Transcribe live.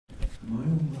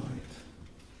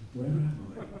Where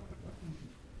am I?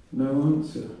 No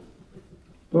answer.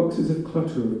 Boxes of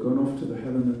clutter have gone off to the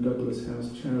Helen and Douglas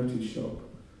House charity shop.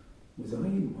 Was I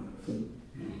in one of them?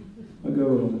 I go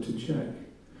along to check.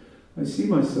 I see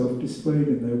myself displayed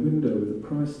in their window with a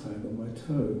price tag on my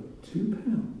toe. £2.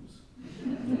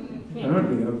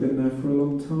 Apparently I've been there for a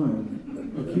long time,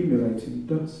 accumulating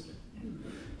dust.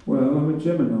 Well, I'm a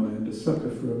Gemini and a sucker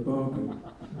for a bargain.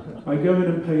 I go in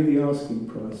and pay the asking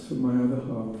price for my other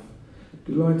half,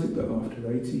 delighted that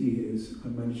after 80 years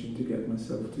I'm managing to get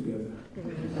myself together.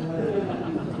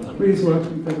 Please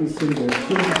welcome Peggy Seeger.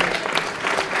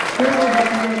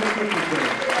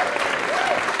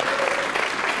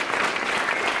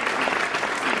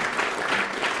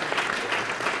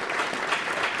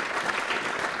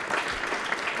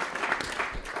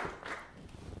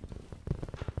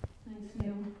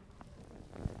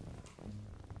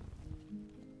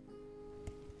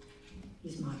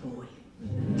 He's my boy.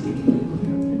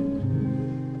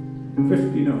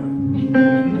 59.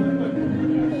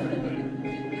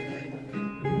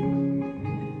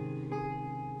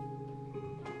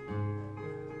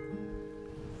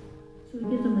 So we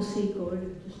give them a C chord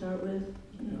to start with.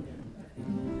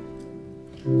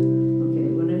 Okay,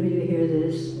 whenever you hear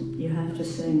this, you have to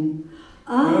sing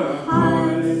a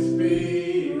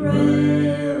high-speed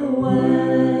railway.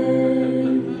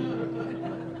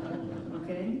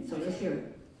 Okay, so let's hear it.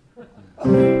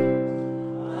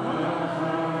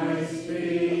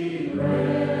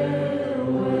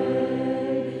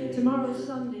 Tomorrow's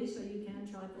Sunday, so you can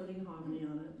try putting harmony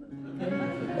on it.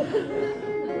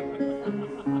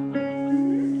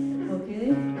 Okay?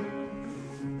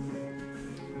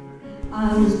 I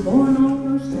was born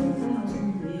almost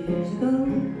 1,000 years ago,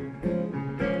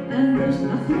 and there's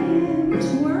nothing in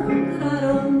this world that I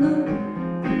don't know.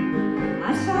 I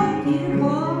saw Peter,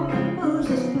 Paul, and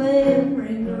Moses play and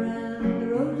ring around the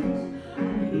roses,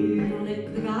 and he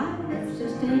licked the guy that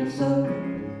just ain't so.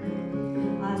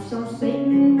 I saw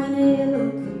Satan when he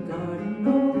looked the garden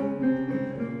door.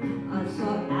 I saw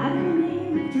Adam and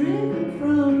Eve driven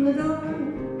from the door.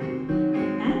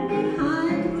 And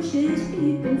behind the bushes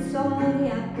people saw the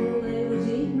apple they was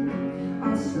eating. I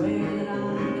swear that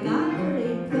I'm the guy that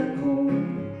ate the corn.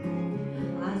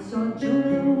 I saw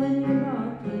Jonah when he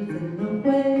barked in the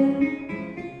whale.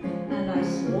 And I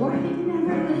swore he'd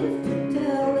never live to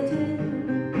tell the tale.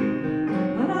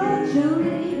 But old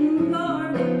Jonah eating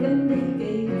garlic and he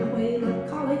gave the whale a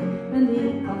colic, and he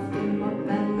puffed him up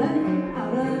and let him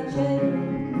out of jail.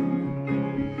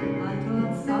 I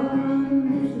taught Solomon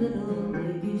his little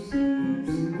ABCs.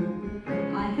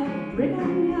 I helped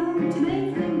Brigham Young to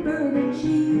make them burger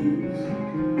cheese.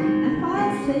 And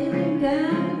while sailing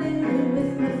down there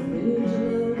with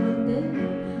Methuselah one day,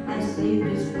 I saved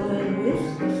his flowing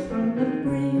whiskers from the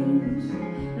breeze.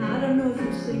 Now I don't know if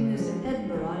you sing this in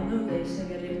Edinburgh. I know they sing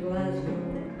it in Glasgow.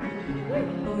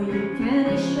 Oh, you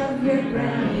can't shove your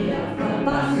granny off a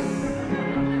bus.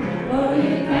 Oh,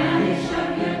 you can't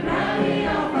shove your granny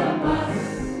off a bus.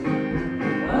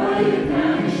 Oh, you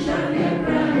can't shove your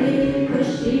granny, 'cause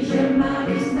she's your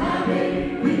mammy's mammy.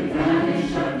 You can't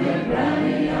shove your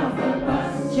granny off a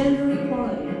bus. Gender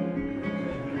equality.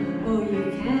 Oh, you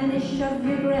can't shove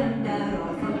your granddad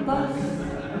off a bus.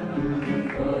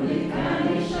 Oh, you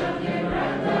can't shove your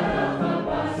granddad off a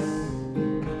bus.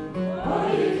 Oh,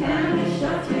 you can't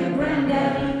shove your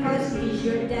granddaddy, 'cause he's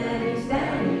your daddy's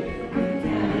daddy. You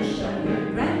can't shove your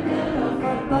granddad off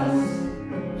a bus.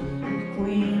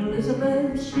 Queen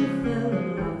Elizabeth, she fell in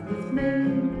love with me.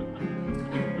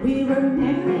 We were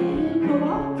married in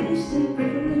Milwaukee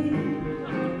secretly.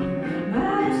 But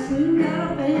I soon got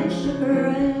up and shook her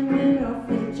and went off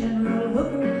with General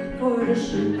Hooker for to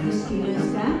shoot mosquitoes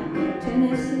down in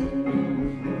Tennessee.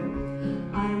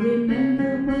 I remember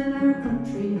when our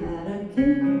country had a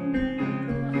king.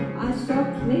 I saw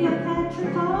Cleopatra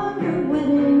on her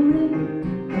wedding ring.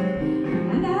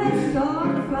 And I saw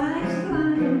the flags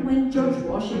flying when George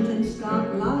Washington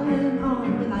stopped lying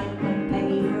on the night when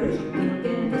Peggy first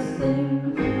began to sing.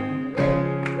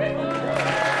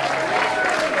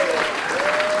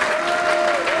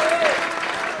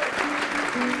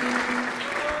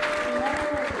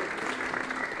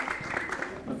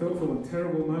 I thought for one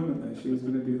terrible moment there she was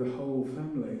going to do the whole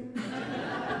family.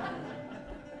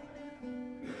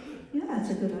 Yeah, that's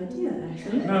a good idea,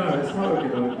 actually. No, it's not a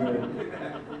good idea.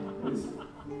 It's...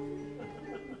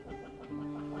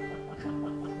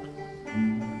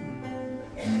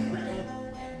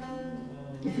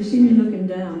 If you see me looking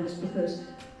down, it's because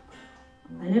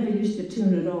I never used to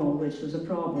tune at all, which was a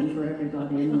problem for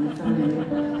everybody in my family.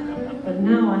 But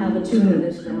now I have a tuner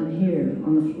that's down here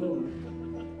on the floor.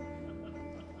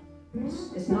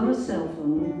 It's not a cell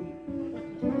phone.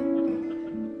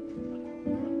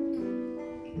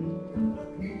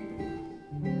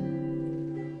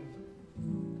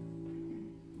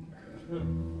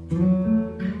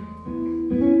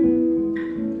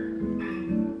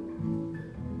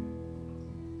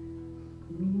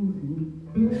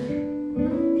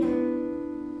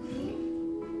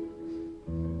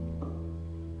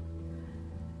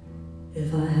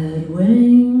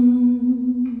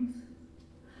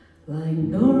 like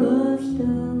Nora's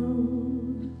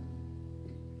dove,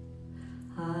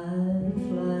 I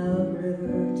fly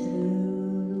upriver to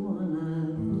the one I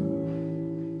love.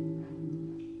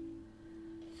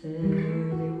 Fare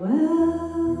thee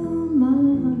well, my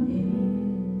honey,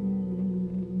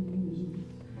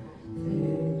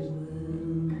 fare thee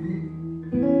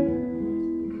well.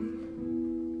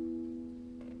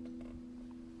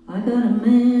 I got a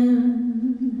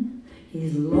man,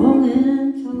 he's long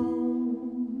and tall,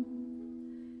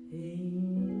 he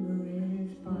moved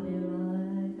his body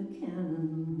like a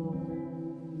cannonball.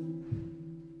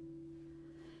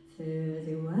 Fare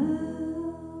thee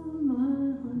well, my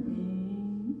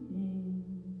honey,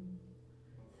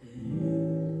 fare thee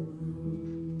well.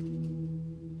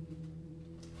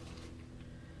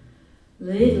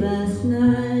 Late last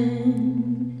night,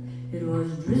 it was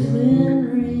drizzling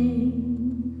rain.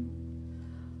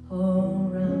 All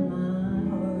round my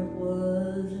heart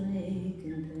was an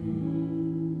aching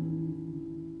pain.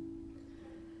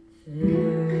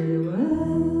 Fare thee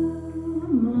well,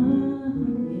 my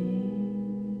honey,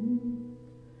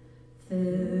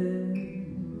 fare thee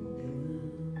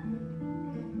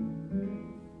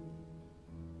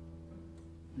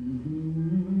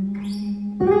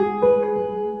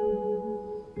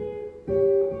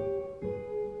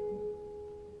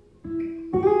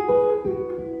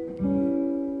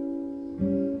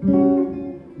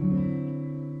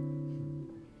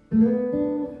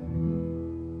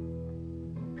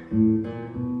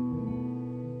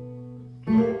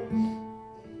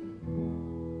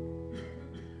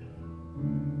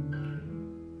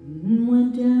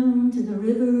Went down to the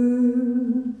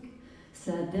river,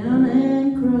 sat down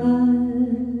and cried.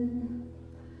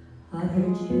 I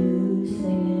heard you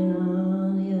singing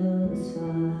on the other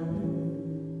side.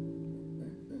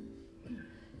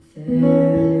 Fare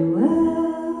thee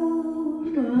well,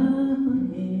 my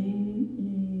honey,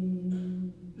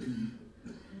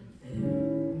 fare thee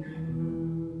well.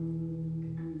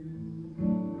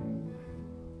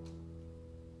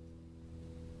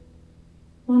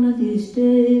 One of these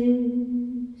days,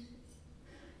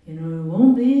 you know it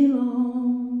won't be long,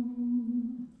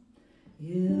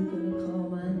 you're gonna call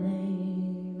my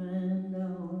name and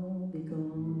I'll be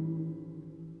gone.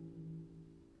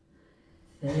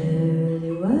 Fare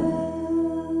thee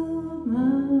well, my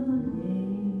honey,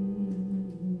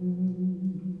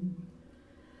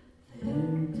 fare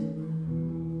thee well.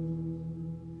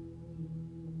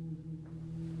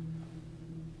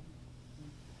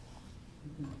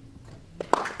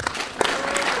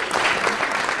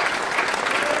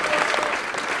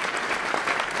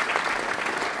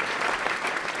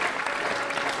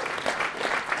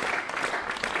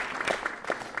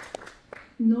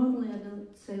 Normally I don't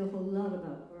say a whole lot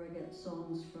about where I get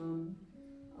songs from,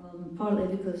 partly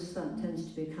because that tends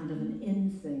to be kind of an in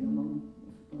thing among,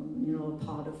 you know, a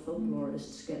pod of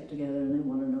folklorists get together and they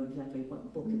want to know exactly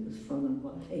what book it was from and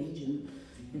what page, and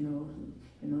you know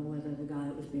whether the guy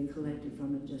it was being collected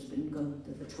from had just been gone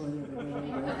to the toilet or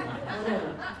whatever.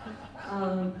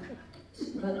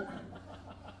 But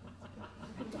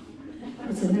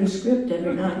it's a new script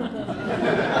every night.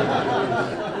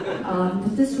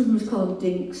 But this one was called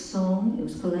Dink's Song. It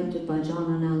was collected by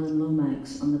John and Alan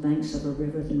Lomax on the banks of a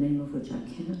river, the name of which I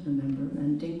can't remember.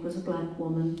 And Dink was a black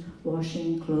woman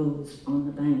washing clothes on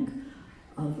the bank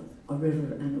of a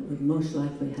river, and it would most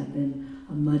likely have been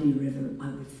a muddy river, I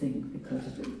would think, because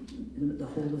of the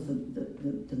whole of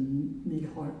the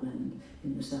mid-heartland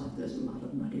in the south. There's a lot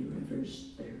of muddy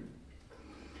rivers there.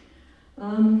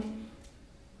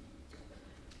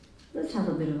 Let's have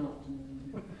a bit of optimism.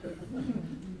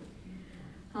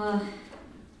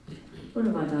 What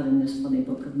have I got in this funny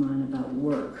book of mine about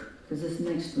work? Because this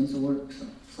next one's a work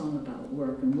song about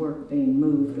work, and work being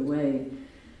moved away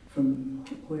from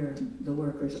where the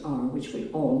workers are, which we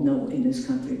all know in this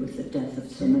country with the death of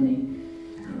so many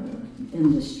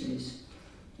industries.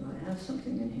 Do I have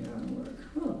something in here on work?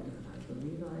 Oh, good, I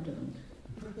believe I don't.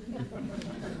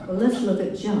 Well, let's look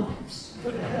at jobs.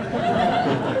 Okay.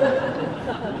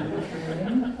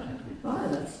 Oh,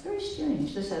 that's very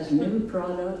strange. This has new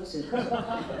products, it has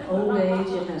old age,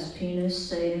 it has penis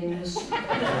savings. Okay,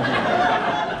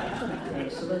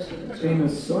 so let's look at jobs.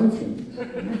 Penis siphons.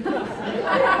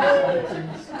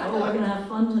 Oh, we're going to have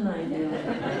fun tonight, yeah.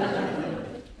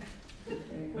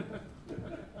 Okay.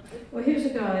 Well, here's a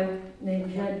guy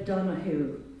named Jed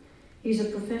Donahue. He's a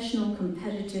professional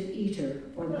competitive eater,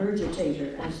 or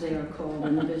burgitator, as they are called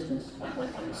in the business.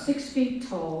 6 feet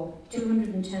tall,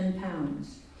 210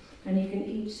 pounds, and he can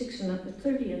eat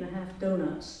 30 and a half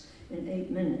donuts in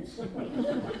 8 minutes.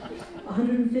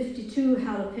 152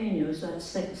 jalapenos, that's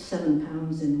 7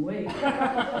 pounds in weight,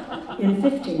 in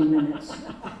 15 minutes.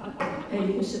 Hey,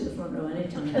 you can sit in the front row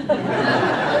anytime.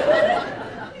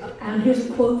 And here's a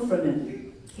quote from him.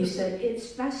 He said,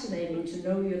 "It's fascinating to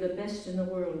know you're the best in the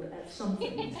world at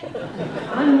something.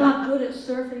 I'm not good at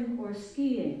surfing or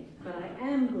skiing, but I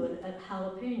am good at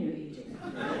jalapeno eating.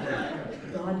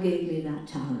 God gave me that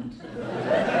talent."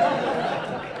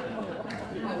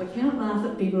 Now, we can't laugh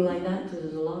at people like that because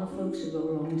there's a lot of folks who go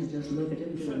wrong to just look at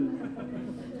him doing that.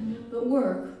 But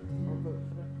work.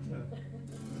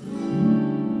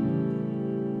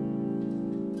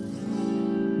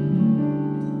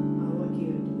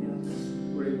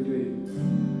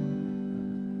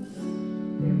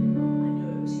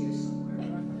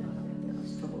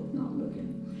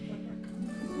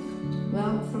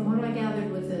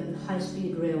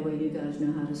 High-speed railway, you guys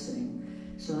know how to sing,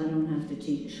 so I don't have to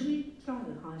teach. Should we try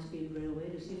the high-speed railway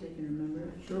to see if they can remember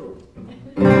it? Sure.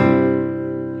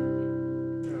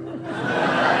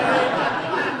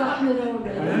 I've forgotten it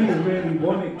already. I only really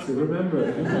wanted to remember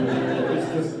it, it's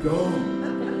just gone.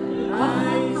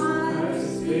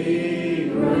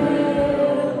 High-speed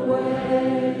railway.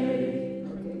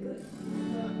 Okay, good.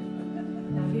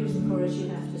 Now here's the chorus you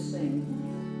have to sing.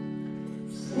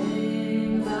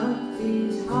 Sing about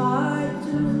these hard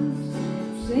times,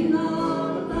 sing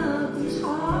all about these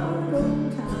hard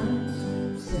old times,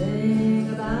 sing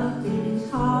about these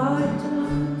hard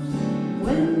times,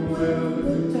 when will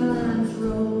the times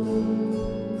roll?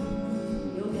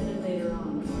 You'll get it later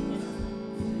on.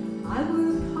 I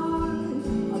worked hard,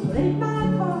 I played my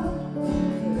part,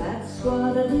 that's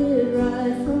what I did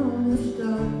right from the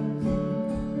start.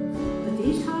 But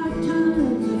these hard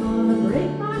times are gonna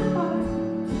break my heart.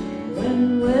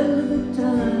 When will the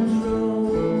times roll?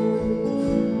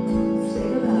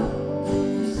 Sing about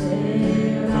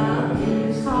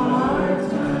these hard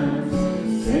times.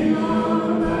 Sing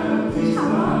all about these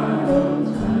hard old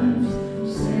times.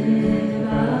 Sing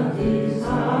about these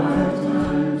hard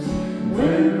times.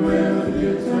 When will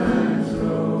the times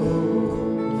roll?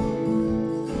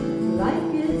 Life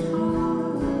gets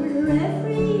harder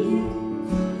every year.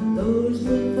 Those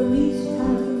with the least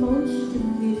have the most to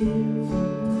fear.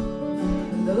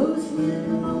 Those with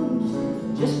the most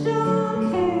just don't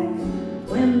care.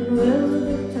 When will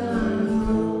the time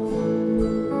roll?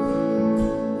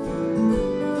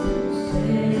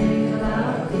 Sing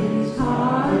about these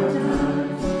hard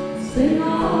times. Sing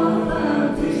all about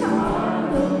these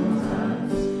hard old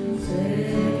times.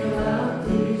 Sing about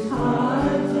these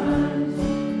hard times.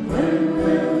 When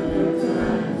will the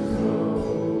times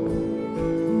roll?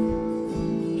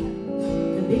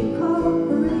 The big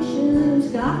corporations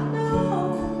got no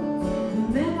hope.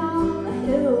 Men on the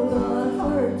hill got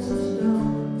hearts of stone.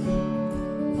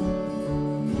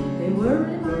 They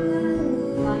worry my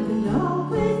life like a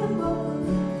dog with a bone.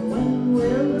 When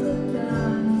will the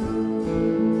time roll?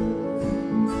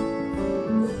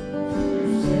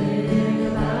 Sing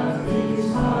about these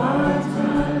hard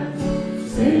times.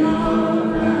 Sing all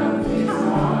about these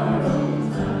hard old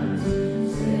times.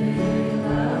 Sing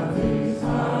about these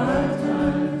hard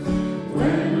times.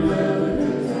 When will the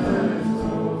time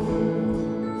roll?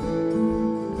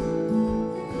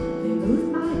 They moved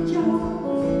my job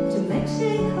to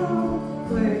Mexico,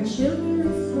 where children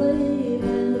are slave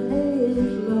and the pay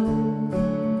is low.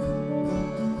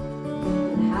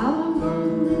 And how I'm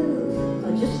gonna live, I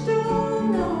just don't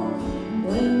know.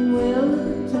 When will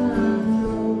the time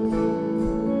roll?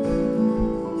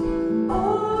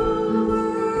 Oh, the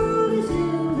world is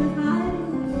ill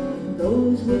divided.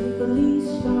 Those with the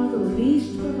least are the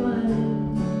least provided.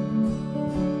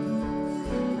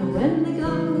 And when they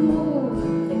got more,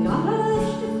 they got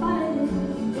us to fight it.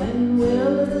 When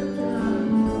will the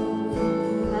time roll?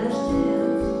 Last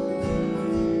chance.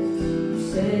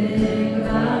 Sing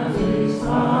about these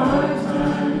hard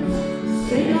times.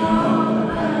 Sing all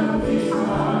about these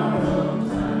hard old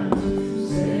times.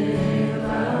 Sing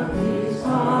about these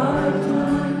hard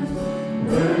times.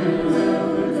 When will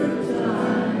the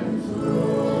times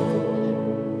roll?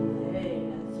 Hey,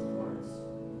 that's a chorus.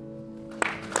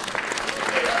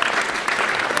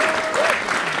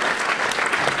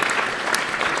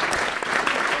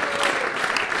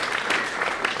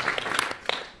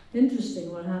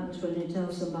 Interesting what happens when you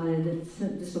tell somebody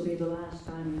that this will be the last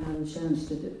time you have a chance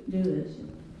to do this.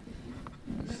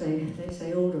 They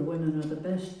say older women are the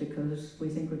best because we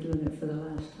think we're doing it for the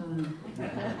last time.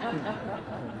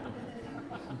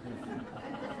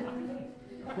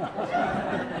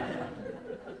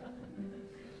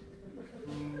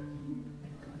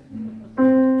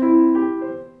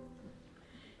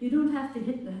 You don't have to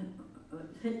hit the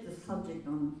hit the subject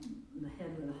on the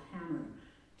head with a hammer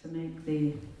to make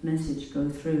the message go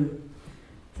through.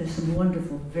 There's some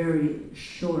wonderful, very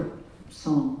short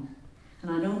songs.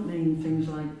 And I don't mean things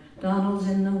like, Donald's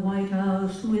in the White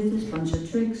House with his bunch of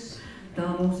tricks.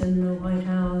 Donald's in the White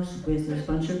House with his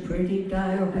bunch of pretty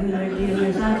dire-wheeler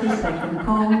dealers at his beck and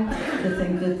call. To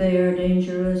think that they are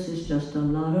dangerous is just a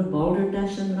lot of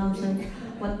balderdash nonsense.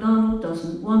 What Donald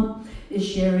doesn't want is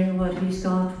sharing what he's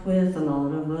got with a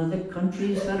lot of other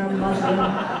countries that are Muslim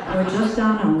or just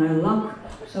down on their luck.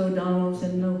 So Donald's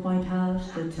in the White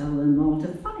House to tell them all to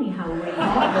funny how we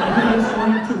thought that he was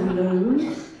going to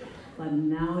lose. But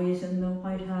now he's in the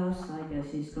White House, I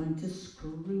guess he's going to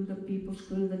screw the people,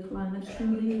 screw the climate,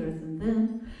 screw the earth, and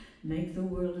then make the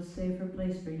world a safer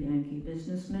place for Yankee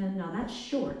businessmen. Now that's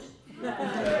short.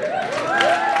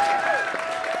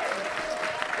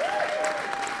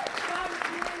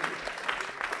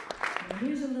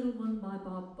 Here's a little one by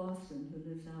Bob Boston, who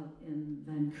lives out in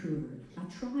Vancouver. Now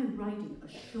try writing a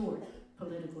short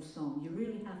political song. You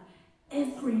really have,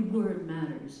 every word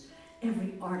matters.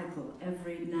 Every article,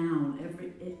 every noun,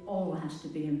 it all has to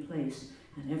be in place.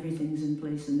 And everything's in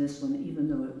place in this one, even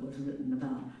though it was written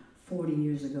about 40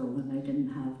 years ago when they didn't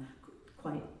have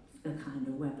quite the kind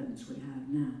of weapons we have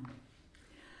now.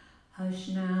 Hush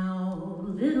now,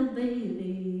 little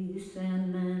baby,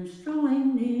 Sandman's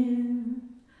drawing near.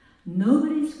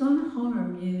 Nobody's gonna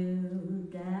harm you,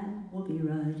 Dad will be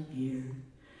right here.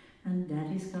 And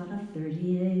Daddy's got a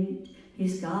 38,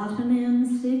 he's got an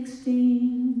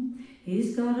M16.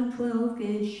 He's got a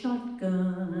 12-gauge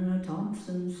shotgun and a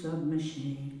Thompson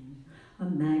submachine, a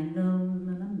Magnum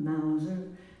and a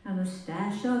Mauser and a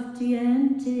stash of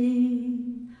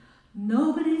TNT.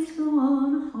 Nobody's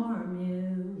gonna harm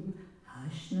you.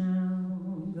 Hush now,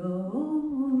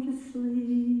 go to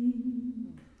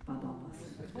sleep. Bye-bye.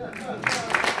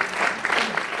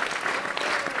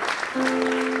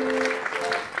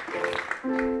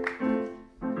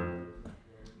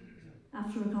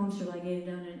 After a concert I gave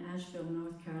down in Asheville,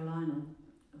 North Carolina,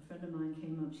 a friend of mine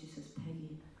came up. She says,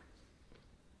 Peggy,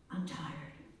 I'm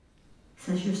tired.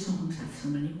 Says your songs have so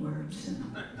many words in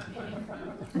them.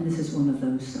 And this is one of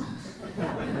those songs.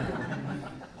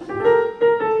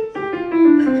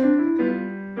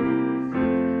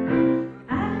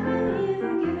 Adam and Eve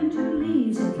were given 2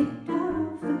 leaves and kicked out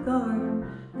of the garden.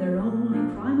 Their only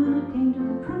crime when it came to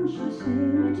the crunch was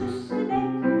failure to say beg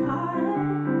your pardon.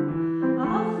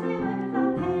 Off they went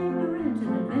without paying the rent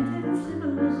and invented a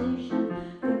civilization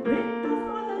that bricked off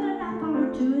more than an apple or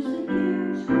 2 as the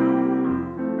years rolled on.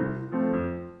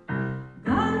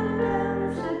 God looked down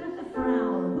and said with a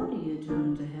frown, what are you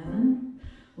doing to heaven?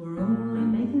 We're only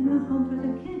making a home for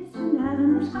the kids, and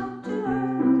Adam's got to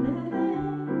earn a living.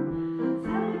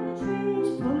 Felling the trees,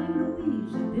 pulling the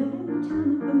weeds, and building the town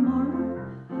of Gomorrah.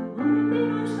 Won't it be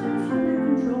nice when it's under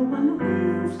control when the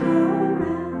wheels go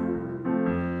round?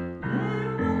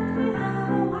 Won't we have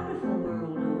a wonderful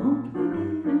world, or won't we be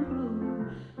in clover?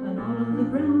 When all of the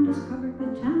ground is covered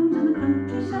with towns and the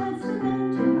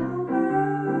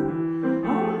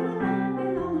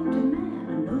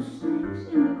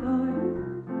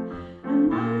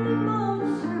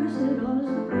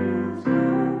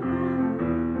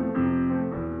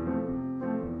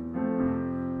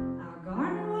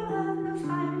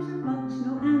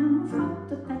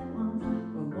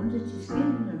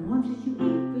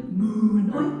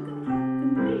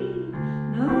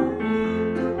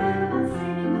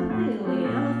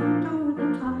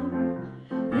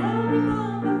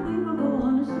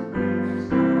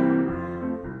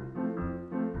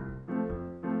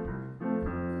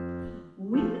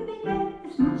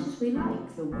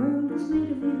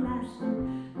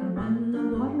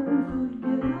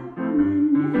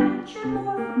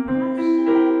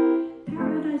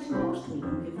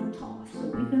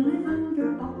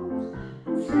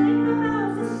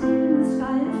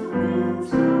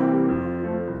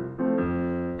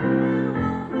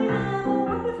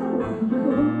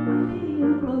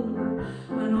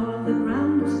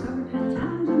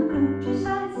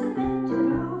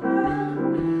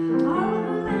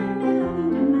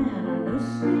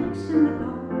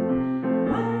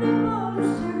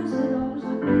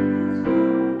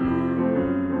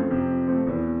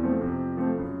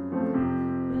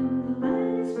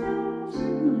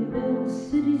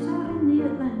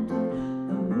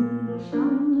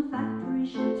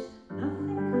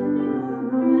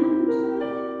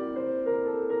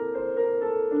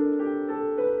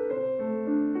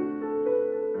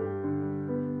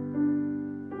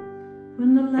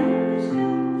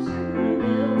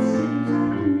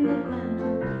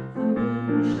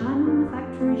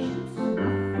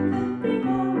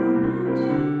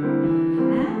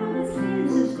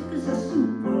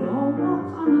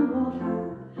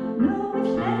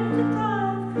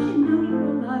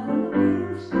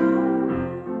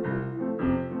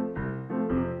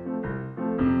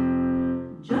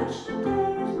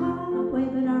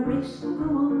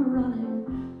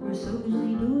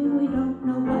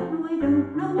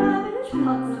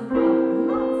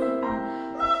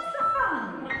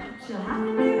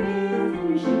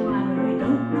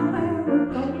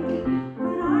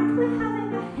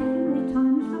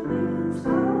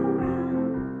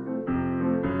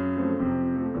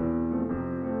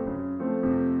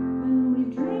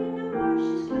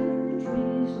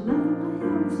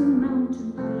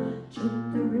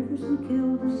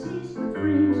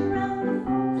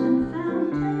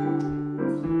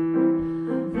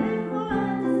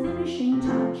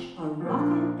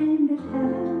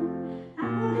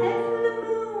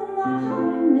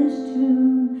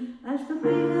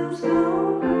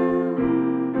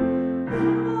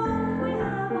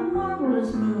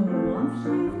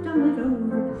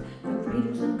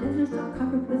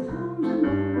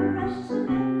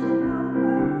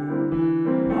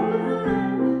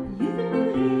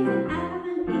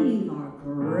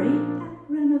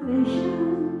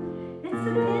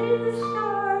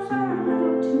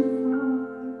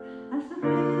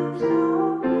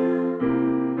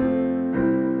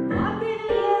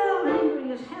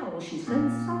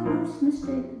sense I was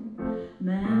mistaken.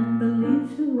 Man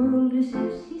believes the world is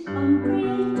his. He's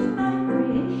uncreated by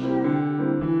creation.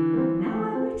 Now I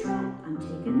retract, I'm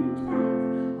taking it back.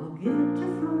 I'll give it to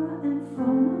flora and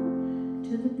fauna,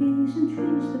 to the bees and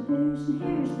trees, the bears and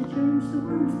hares, the germs, the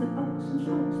worms, the bugs and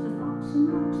slugs, the fox and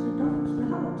logs, the dogs, the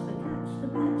hogs, the cats, the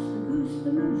bats, the goose,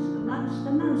 the moose, the louse,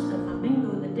 the mouse, the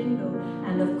flamingo, the dingo,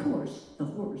 and of course the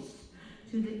horse.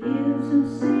 To the eels and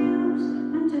seals,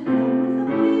 and to hell with the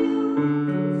wheels.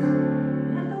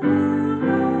 Let the world go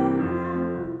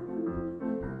round.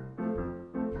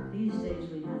 These days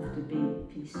we have to be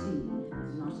PC.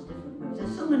 There's lots of different ways.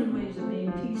 There's so many ways of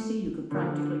being PC, you could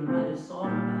practically write a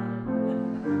song about it.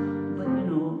 But you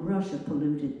know, Russia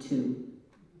polluted too.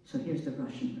 So here's the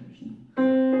Russian version.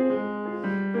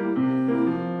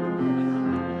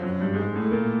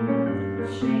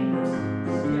 Shameless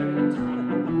stereotype.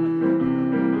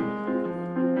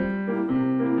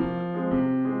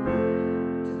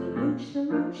 The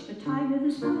roach, the tiger,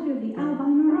 the spider, the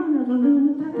albino rhino, the loon,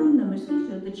 the baboon, the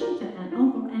mosquito, the cheetah, and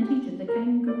Uncle Anteater, the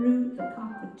kangaroo, the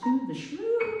cockatoo, the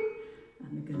shrew,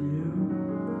 and the gnu.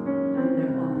 And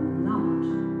they're all not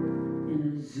in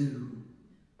a zoo.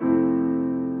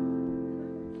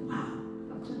 Wow,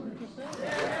 that's a word.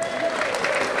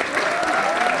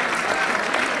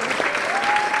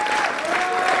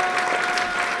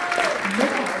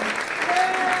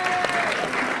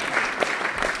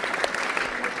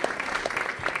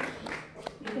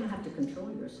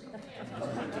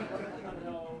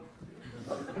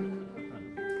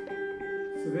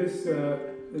 So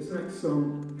this next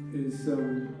song is. I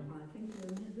think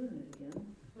you're doing it again.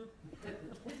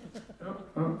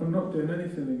 I'm not doing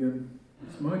anything again.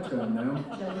 It's my turn now.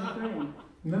 Jelly brain.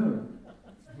 No.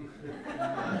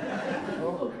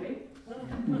 Oh, okay.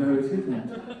 No, it isn't.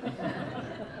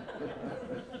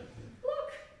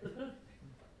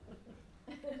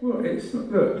 Well, it's not.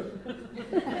 Look.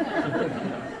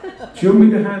 Do you want me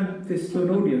to hand this to an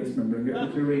audience member and get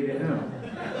them to read it out?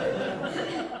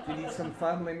 Do you need some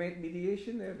family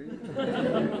mediation there? Do you? I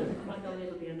know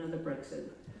it'll be another Brexit.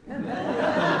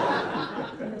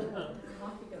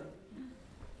 Off you go.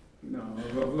 No,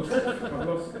 I've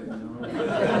lost it now.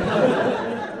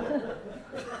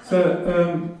 So,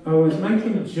 I was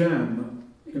making jam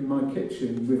in my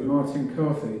kitchen with Martin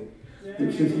Carthy,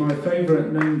 which is my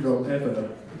favourite name drop ever.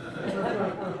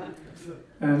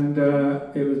 And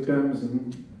it was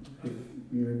damson, if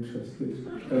you're interested.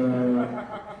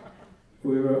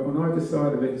 We were on either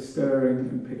side of it stirring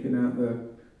and picking out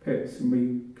the pips, and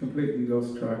we completely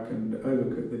lost track and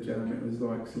overcooked the jam. It was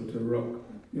like sort of rock.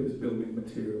 It was building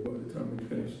material by the time we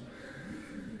finished.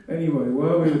 Anyway,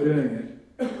 while we were doing it,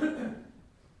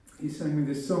 he sang me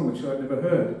this song which I'd never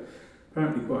heard.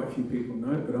 Apparently quite a few people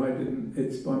know it, but I didn't.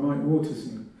 It's by Mike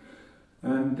Waterson.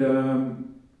 And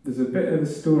there's a bit of a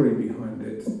story behind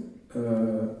it.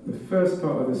 The first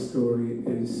part of the story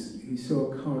is he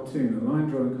saw a cartoon, a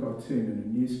line-drawing cartoon in a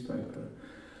newspaper,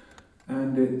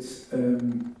 and it's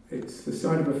the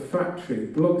side of a factory,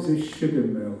 Bloggs' sugar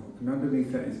mill, and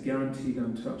underneath that is guaranteed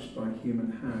untouched by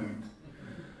human hand.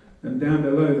 And down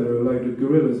below there are a load of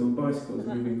gorillas on bicycles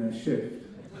moving their shift.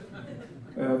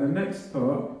 The next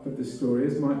part of the story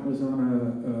is Mike was on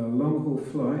a long-haul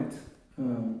flight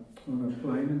on a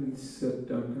plane, and he said,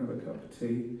 can I have a cup of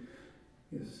tea?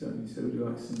 Yes, certainly. He said, would you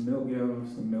like some milk? Yeah, I'll have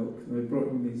some milk. And they brought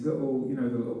him these little, the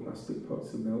little plastic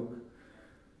pots of milk.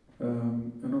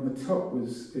 And on the top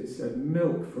it said,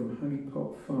 milk from Honey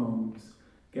Pot Farms,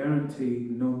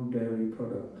 guaranteed non-dairy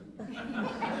product.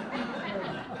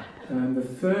 And the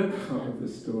third part of the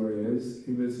story is,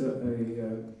 he was at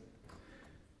a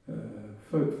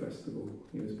folk festival.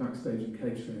 He was backstage in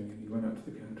catering, and he went up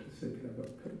to the counter and said, "Can I have a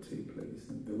cup of tea, please?"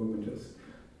 And the woman just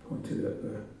pointed at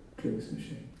the drinks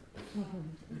machine.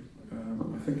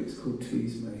 I think it's called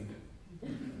Tea's Made.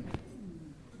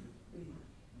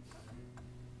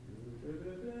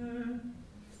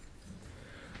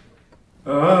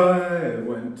 I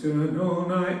went to an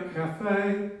all-night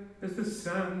cafe as the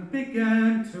sun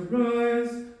began to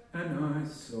rise, and I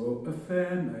saw a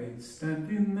fair maid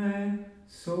standing there,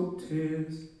 salt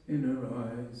tears in her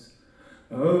eyes.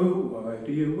 "Oh, why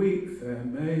do you weep, fair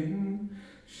maiden?"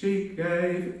 She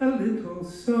gave a little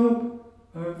sob.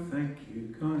 "Oh, thank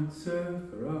you, kind sir,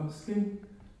 for asking.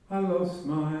 I lost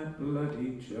my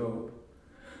bloody job.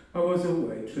 I was a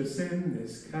waitress in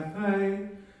this cafe,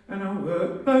 and I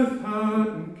worked both hard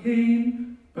and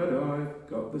keen, but I've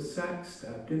got the sack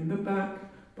stabbed in the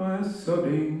back by a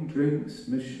sodding drinks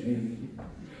machine.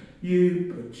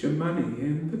 You put your money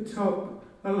in the top,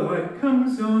 a light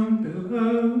comes on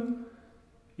below.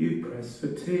 You press for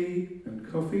tea and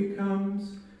coffee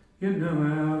comes. You know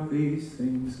how these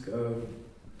things go.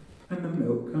 And the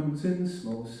milk comes in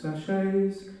small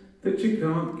sachets that you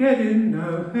can't get in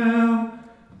no how.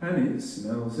 And it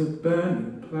smells of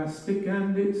burning plastic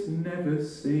and it's never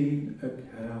seen a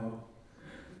cow.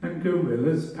 And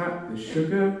gorillas pack the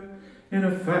sugar in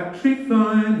a factory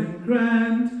fine and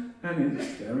grand, and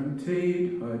it's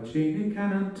guaranteed hygienic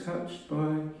and untouched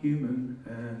by human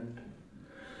hand.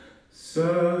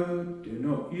 So do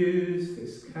not use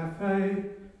this cafe,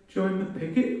 join the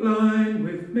picket line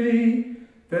with me,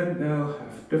 then they'll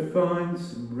have to find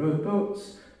some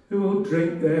robots who will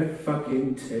drink their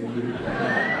fucking tea.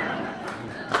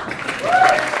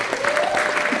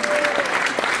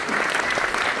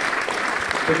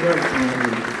 The great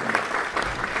man.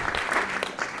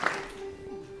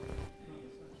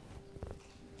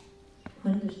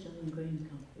 When does John and Green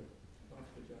come?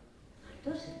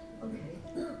 Does it? Okay.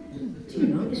 Do you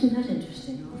know, isn't that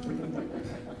interesting?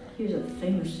 Here's a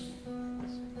famous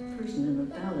person in a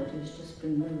ballad who's just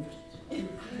been moved.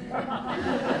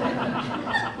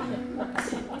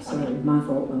 Sorry, my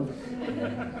fault, though.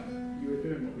 You were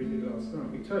doing what we did last night.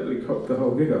 We totally cocked the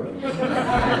whole gig up. Oh,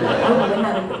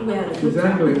 we had a She's good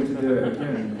time. angling to do it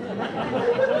again.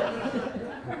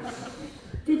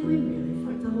 Did we really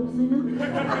fuck the whole thing up?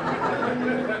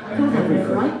 God, it went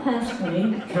right past me.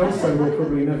 Kelso will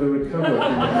probably never recover from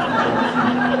that.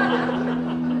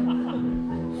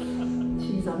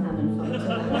 Jeez, I'm having fun.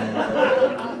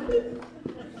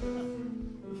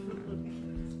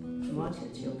 Watch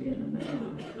it, you'll be in a minute.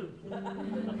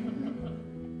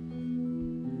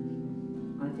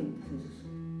 I think this is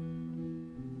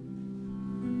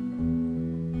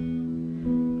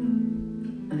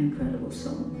an incredible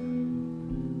song.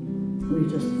 We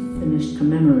just finished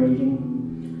commemorating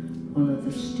one of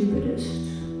the stupidest,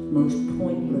 most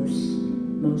pointless,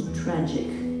 most tragic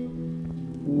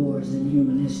wars in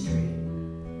human history.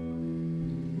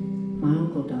 My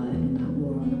uncle died in that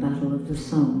war on the Battle of the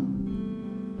Somme,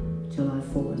 July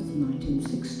 4th,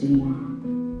 1916.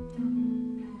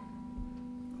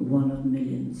 One of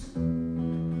millions.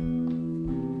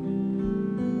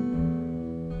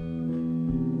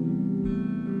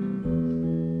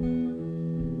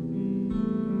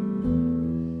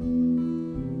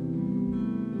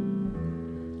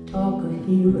 Talk of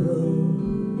heroes,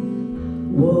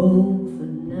 woe for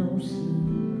Nelson.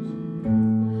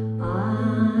 I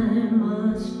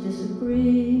must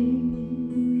disagree.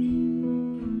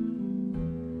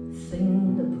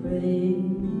 Sing the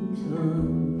praise of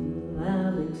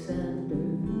Alexander.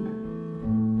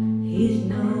 He's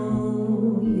no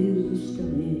use to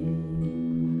me.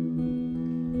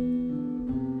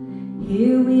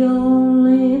 Here we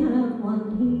only have one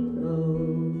hero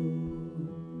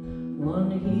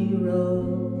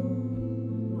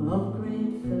of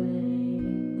great fame,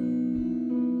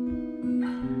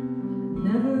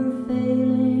 never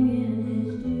failing in his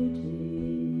duty.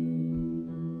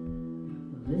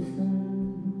 Listen,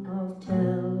 I'll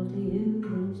tell to you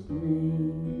his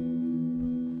name.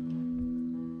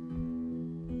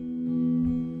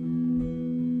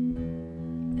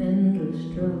 Endless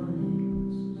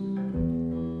drawings,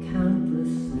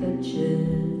 countless sketches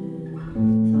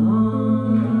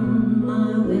on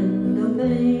my window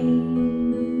pane.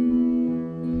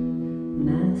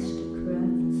 Master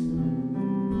craftsman,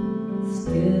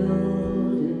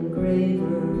 skilled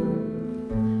engraver,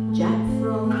 Jack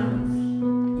Frost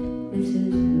is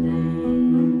his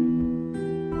name.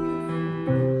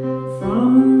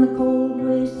 From the cold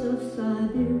wastes of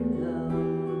Siberia,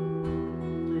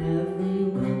 every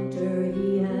winter he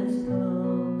has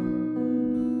come,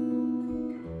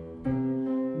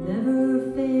 never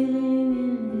failing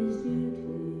in his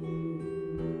duty,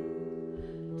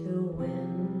 till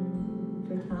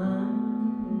winter time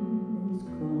is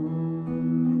gone.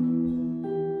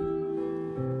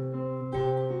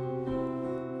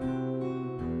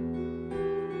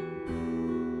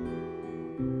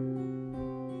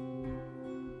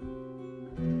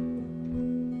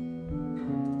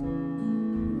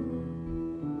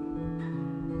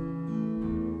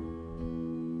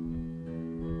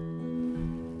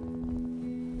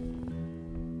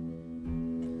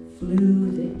 Flew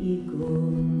the eagle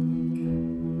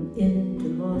into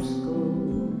Moscow,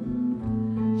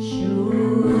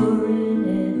 sure in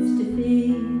its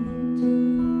defeat.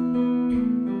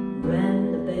 Ran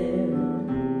the bear,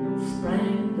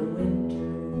 sprang the winter,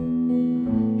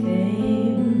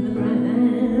 came the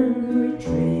grand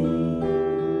retreat.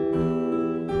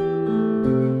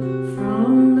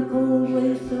 From the cold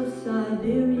wastes of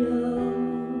Siberia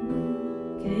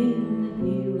came the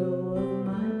hero of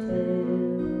my tale.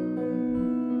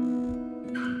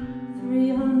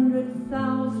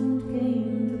 300,000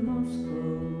 came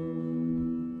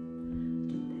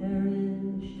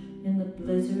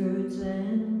blizzards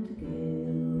and gales,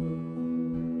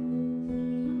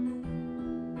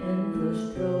 endless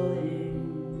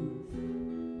drawings,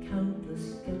 countless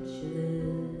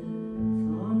sketches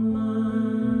on my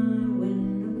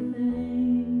window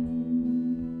pane.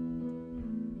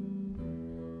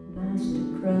 Master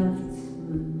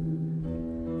craftsman,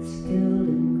 skilled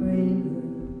engraver,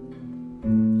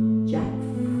 Jack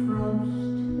Frost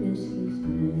is his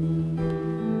name.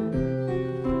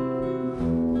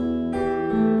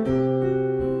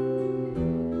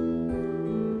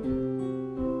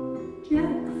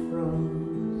 Jack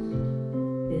Frost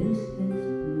is his name.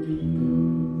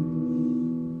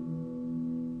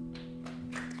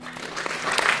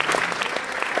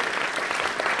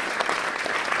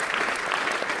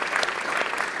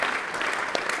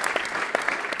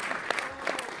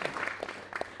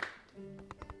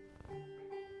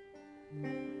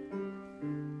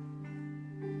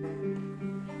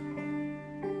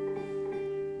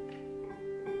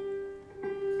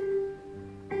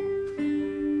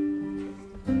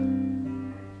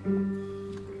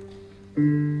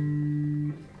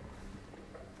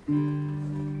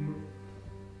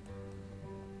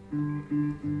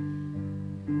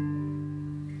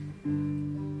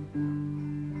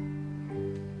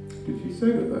 Did you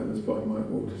say that that was by Mike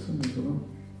Waterson as well?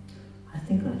 I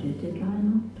think I did I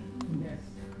not?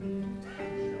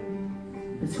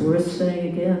 It's worth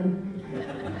saying again.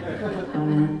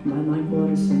 By Mike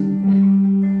Waterson.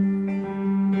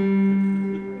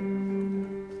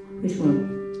 Which one?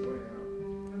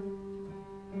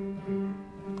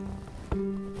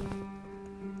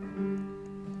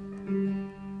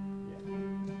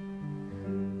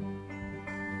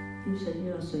 You said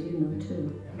yeah, so you know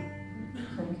too.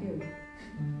 Thank you.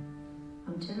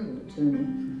 I'm terrible at tuning.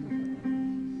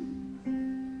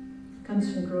 Comes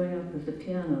from growing up with the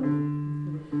piano.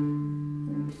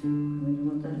 And when you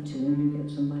want that tune, you get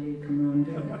somebody to come around and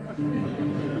do it.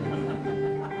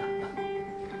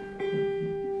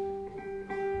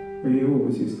 Well, you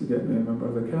always used to get me and my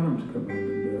brother Callum to come round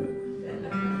and do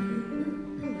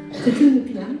it. To tune the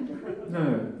piano? No,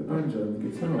 the banjo and the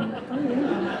guitar. Oh,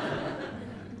 yeah.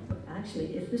 Actually,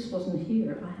 if this wasn't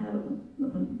here, I have,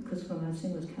 because when I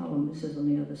sing with Callum, this is on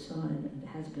the other side, and it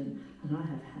has been, and I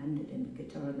have handed him the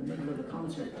guitar in the middle of the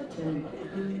concert to tune.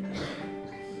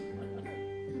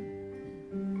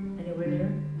 Anywhere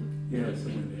near? Yes.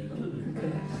 Okay.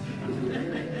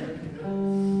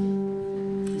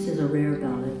 This is a rare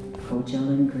ballad called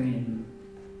Jellin Green.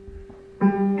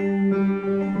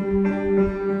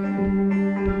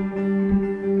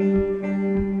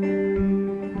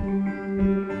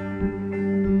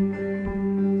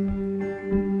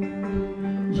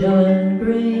 Jellin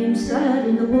Green sat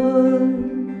in the wood,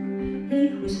 he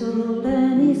whistled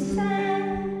and he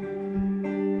sang.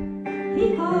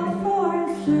 He called for a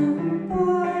servant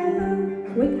boy who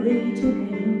quickly to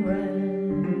him ran.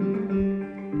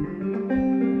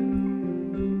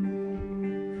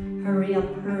 Hurry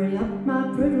up, my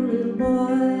pretty little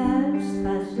boy, as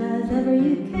fast as ever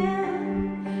you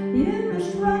can. You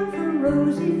must run for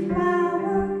Rosy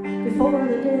Flower before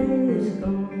the day is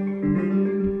gone.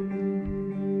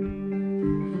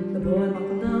 The boy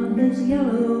buckled on his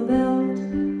yellow belt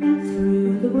and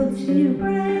through the woods he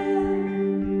ran.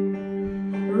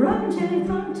 Run till he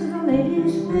come to the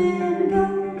lady's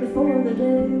window before the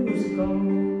day was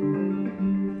gone.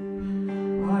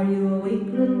 Are you awake,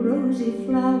 little rosy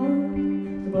flower?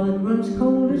 The blood runs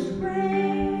cold as rain.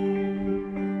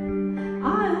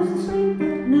 I was asleep,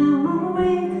 but now I'm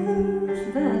awake.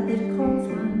 Who's that calls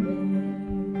my name?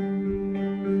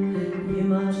 You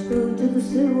must go to the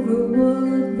silver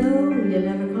wood, though you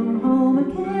never come home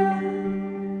again.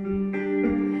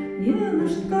 You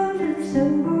must go to the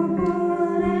silver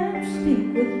wood and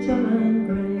speak with Jellin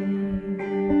Green.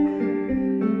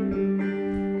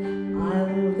 I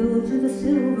will go to the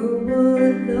silver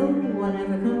wood, though I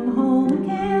never come home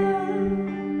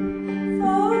again.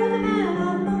 For the man I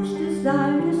most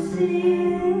desire to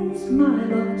see is my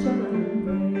love Jellin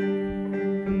Green.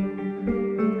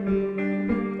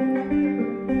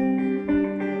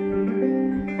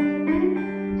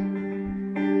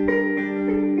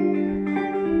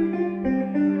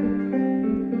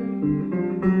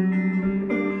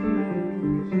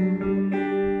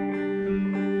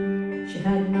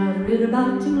 Rid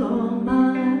about 2 long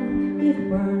miles, it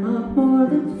were not more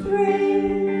than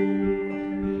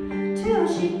 3, till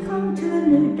she come to a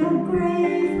new dug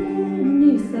grave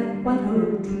beneath that white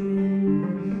oak tree.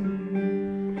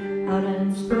 Out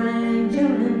and sprang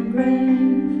Jellin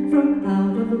Green from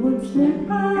out of the woods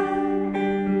nearby.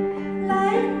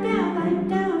 Lie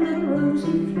down, little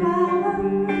rosy flower,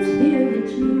 it's here that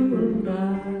you will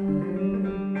die.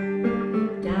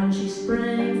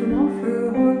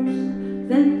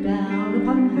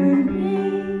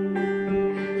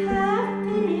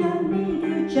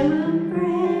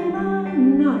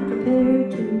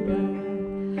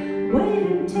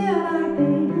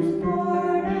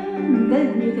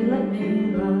 then you can let me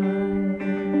lie.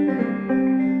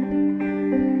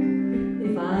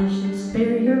 If I should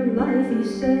spare your life, he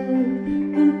said,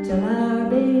 until our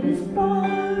baby's born,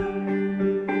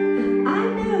 I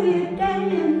know your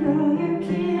daddy and all your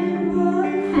kin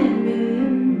would hang me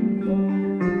in for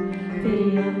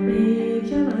pity on me,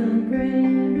 John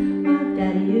Green. My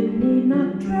daddy, you need not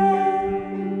dread.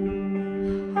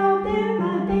 I'll bear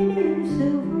my baby in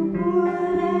silver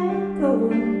wood and go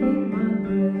and bake my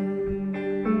bread.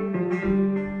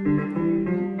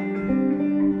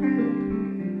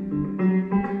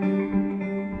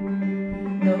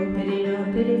 No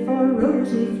pity for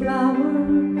rosy flower,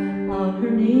 on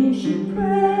her knees she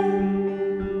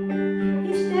prayed.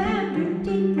 He stabbed her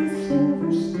deep with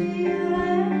silver steel,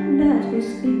 and at his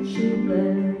feet she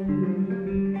lay.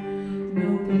 No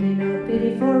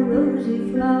pity for rosy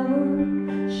flower,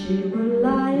 she were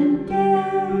lying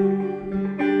dead.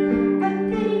 But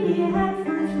pity he had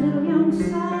for his little young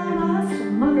son, a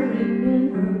smothering in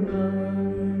her blood.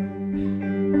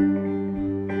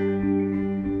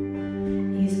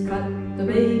 He's cut the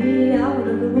baby out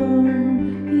of the womb,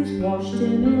 he's washed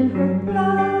him in her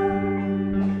blood,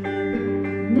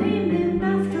 named him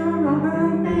after a robber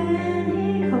man, he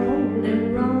called him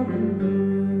Robin Hood.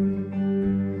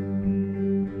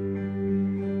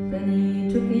 Then he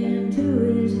took him to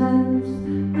his house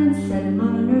and set him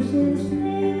on a nurse's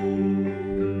knee.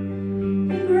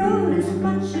 He growed as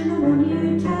much in a 1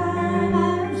 year time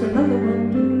as another one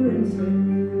doing 3.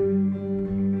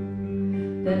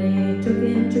 Then he took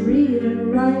him to read and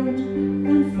write,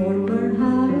 and for to learn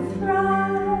how to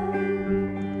thrive.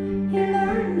 He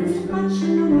learned as much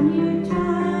in a 1 year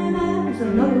time as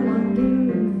another one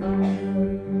doing 5.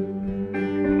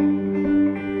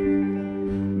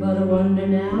 But I wonder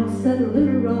now, said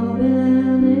little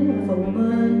Robin, if a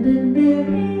woman did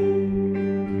marry,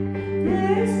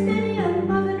 there's many a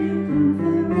mother who come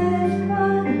for the rest,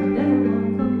 but never one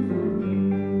come for me.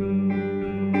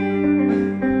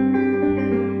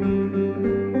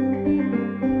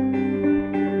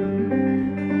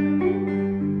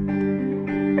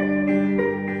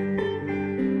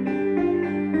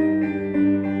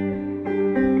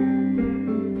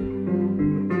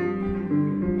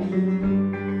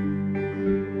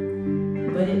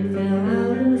 But it fell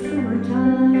out in the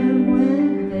summertime when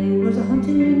they was a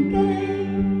hunting game.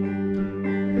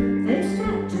 They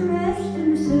sat to rest in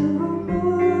the silver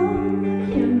wood,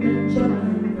 him and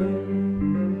John Gray.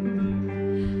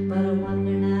 But I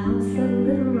wonder now, said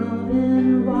little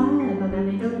Robin, why my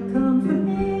mammy don't come for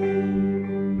me,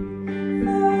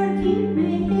 for keep me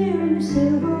here in the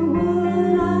silver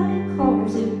wood, I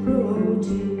calls it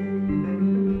cruelty.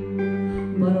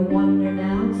 But I wonder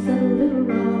now, said little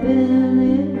Robin,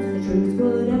 if the truth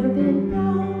would ever be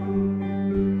known,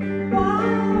 why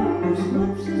all those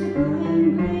lips is growing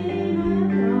green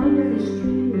and under this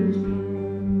tree is blown.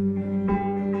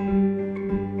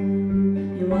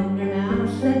 You wonder now,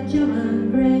 said John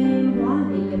Green, why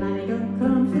your mammy don't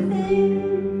come for thee.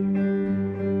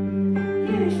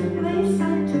 Here's the place I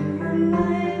took her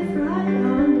life, right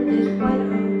under this white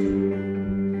oak tree.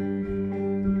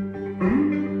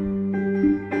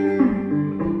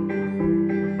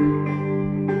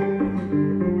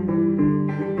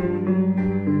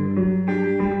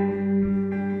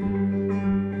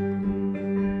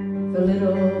 The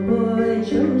little boy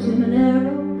chose him an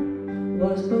arrow,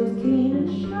 was both keen and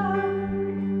sharp.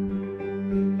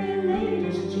 He laid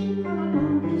his cheek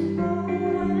upon his bow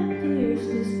and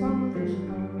pierced his father's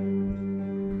heart.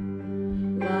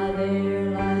 Lie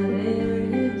there,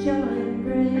 you John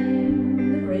Green,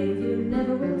 the grave you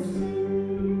never will see.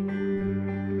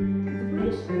 The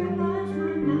place where lies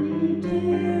my mammy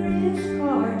dear is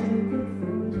far too good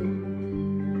for thee.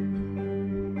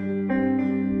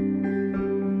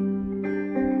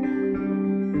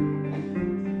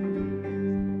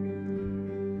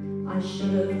 I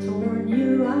should have torn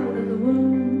you out of the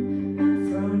womb and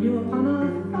thrown you upon a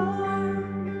farm.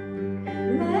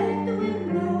 Let the wind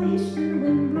blow east and the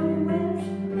wind blow west,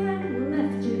 and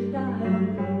left you to die on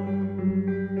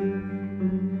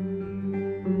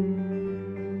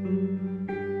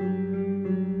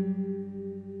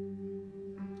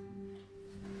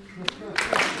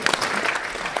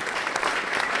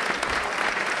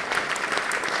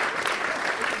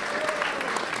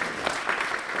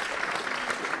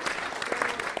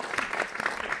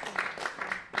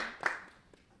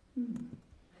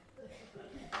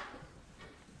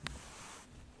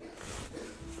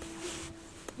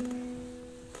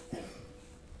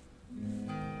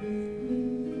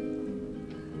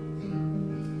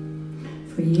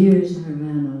For years I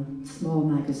ran a small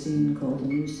magazine called the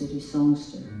New City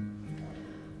Songster.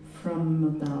 from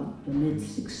about the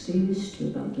mid-60s to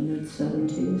about the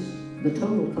mid-70s. The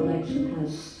total collection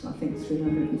has, I think,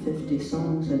 350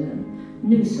 songs in it,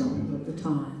 new songs at the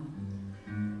time.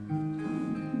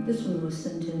 This one was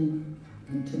sent in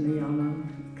to me on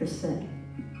a cassette.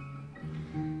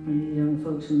 And you young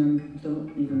folks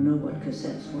don't even know what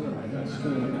cassettes were, I guess.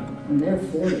 And they're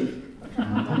 40.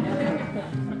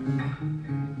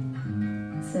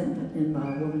 Sent in by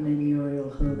a woman named Muriel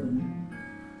Hogan,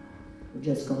 who'd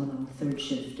just gone on third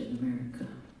shift in America.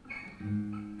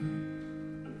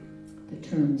 The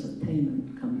terms of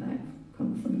payment come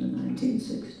from the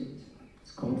 1960s.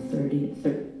 It's called third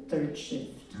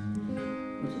shift,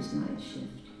 which is night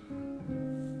shift.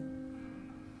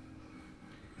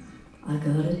 I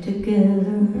got it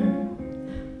together,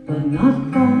 but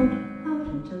not quite out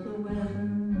into the weather.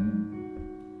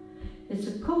 It's a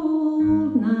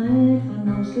cold night for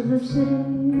most of the city.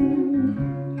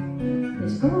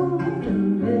 It's cold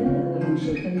in bed, I'm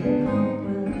shaking the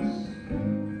cobwebs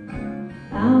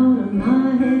out of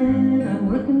my head. I'm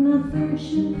working the third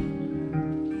shift.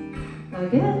 I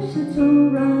guess it's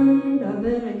alright, I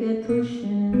better get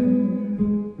pushing.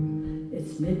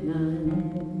 It's midnight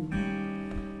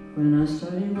when I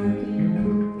started working.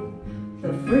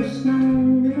 The first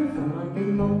night I thought I'd be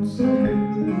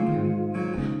lonesome,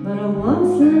 but I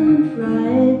wasn't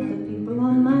right. The people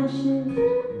on my shift,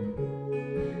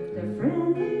 they're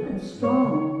friendly and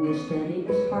strong, they're steady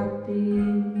as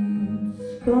heartbeats,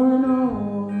 going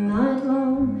all night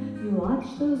long. You watch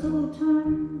those old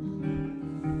times,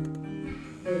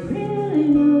 they really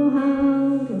know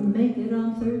how to make it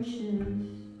on third shift.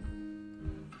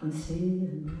 I'm seeing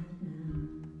that now.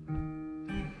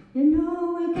 You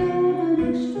know we get an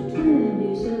extra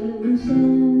 27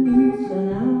 cents an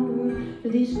hour for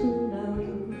these screwed out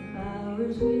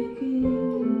hours we keep.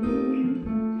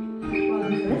 While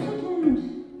the president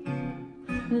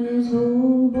and his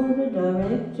whole board of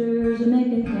directors are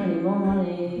making plenty more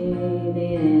money.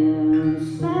 The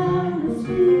sound is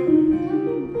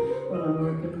feeling while I'm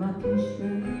working my piece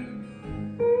straight.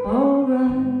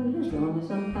 Alright, as long as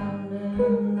I'm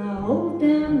pounding the whole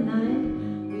damn night.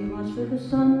 We watch for the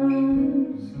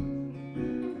sunrise.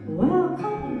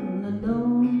 Welcome the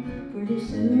dawn. Pretty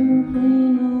soon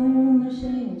clean home the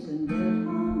shames and get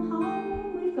on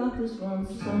home. We've got this one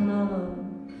summer.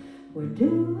 We're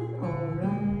doing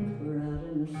alright. We're out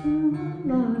in the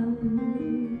sunlight.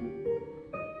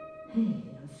 Hey,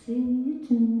 I'll see you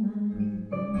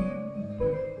tonight.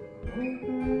 Alright.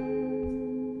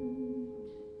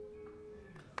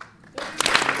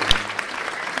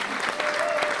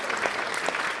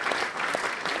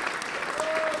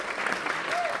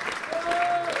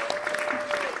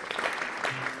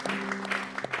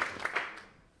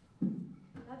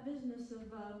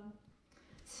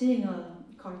 Seeing a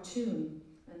cartoon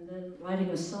and then writing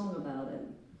a song about it,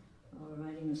 or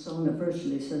writing a song that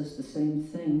virtually says the same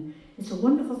thing. It's a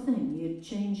wonderful thing. You're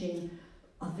changing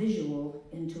a visual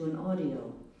into an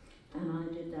audio, and I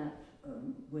did that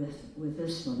with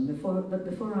this one. But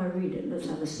before I read it, let's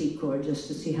have a C chord just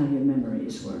to see how your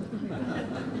memories work.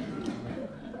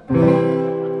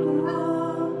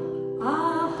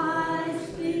 High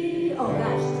speed. Oh,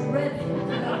 that's dreadful.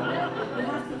 You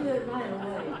have to do it right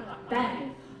away. Bang.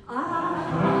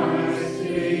 High-speed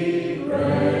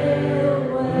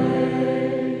railway.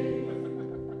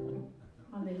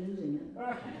 Are they losing it?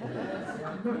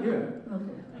 Not yet.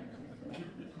 Okay.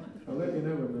 I'll let you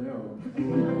know when they are.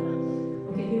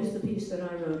 Okay, here's the piece that I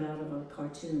wrote out of a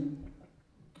cartoon.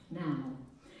 Now,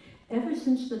 ever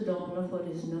since the dawn of what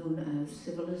is known as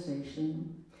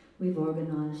civilization, we've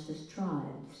organized as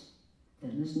tribes,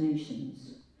 then as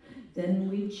nations. Then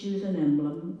we choose an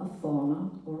emblem, a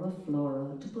fauna or a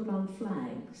flora, to put on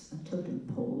flags and totem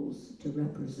poles to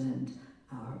represent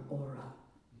our aura.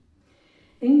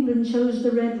 England chose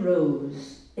the red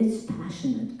rose. It's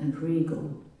passionate and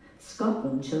regal.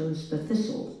 Scotland chose the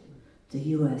thistle. The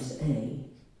USA,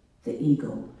 the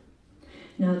eagle.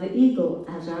 Now the eagle,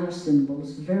 as our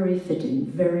symbol's very fitting,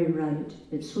 very right.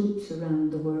 It swoops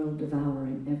around the world,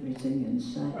 devouring everything in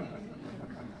sight.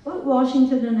 But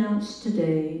Washington announced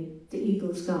today, the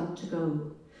eagle's got to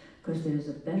go, because there's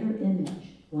a better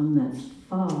image, one that's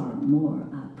far more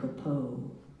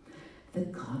apropos. The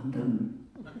condom.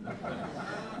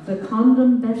 The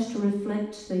condom best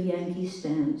reflects the Yankee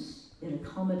stance. It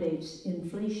accommodates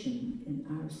inflation in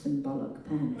our symbolic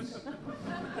pants.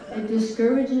 It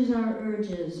discourages our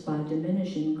urges by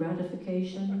diminishing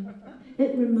gratification.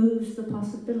 It removes the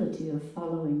possibility of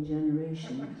following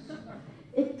generations.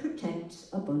 It protects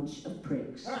a bunch of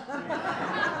pricks.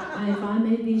 And if I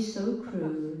may be so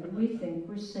crude, we think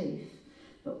we're safe,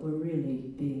 but we're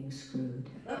really being screwed.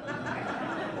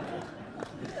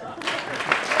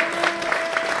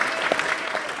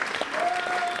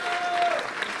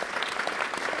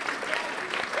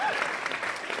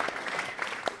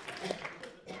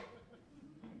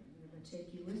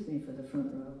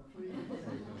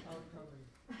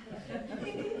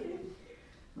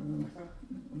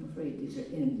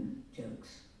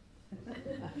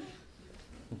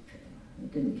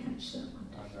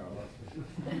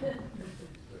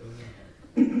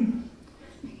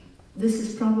 This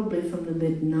is probably from the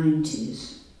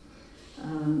mid-90s.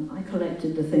 I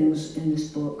collected the things in this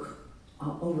book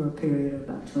over a period of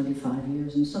about 25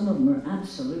 years, and some of them are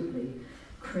absolutely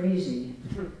crazy.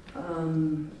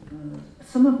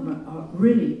 Some of them are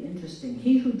really interesting.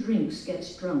 He who drinks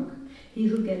gets drunk. He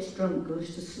who gets drunk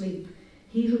goes to sleep.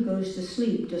 He who goes to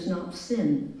sleep does not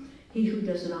sin. He who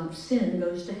does not sin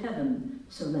goes to heaven.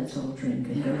 So let's all drink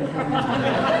and go to heaven.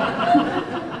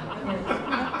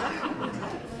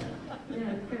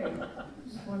 Yeah, great.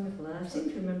 It's wonderful. And I seem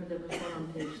to remember there was one on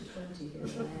page 20 here.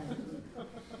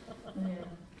 Yeah.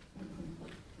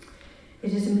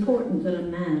 It is important that a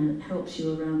man helps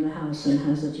you around the house and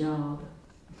has a job.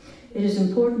 It is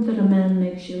important that a man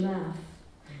makes you laugh.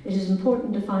 It is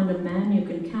important to find a man you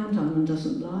can count on and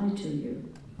doesn't lie to you.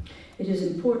 It is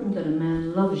important that a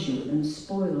man loves you and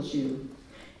spoils you.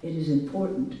 It is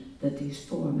important that these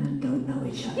four men don't know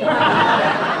each other.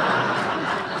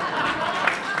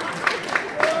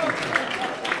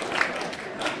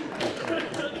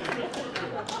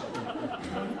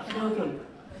 Okay.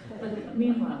 But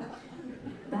meanwhile,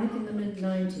 back in the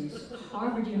mid-90s,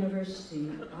 Harvard University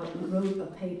wrote a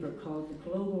paper called The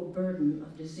Global Burden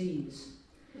of Disease.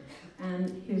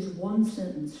 And here's one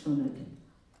sentence from it,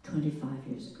 25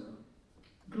 years ago.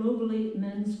 Globally,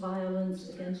 men's violence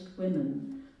against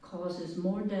women causes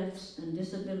more deaths and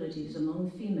disabilities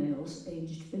among females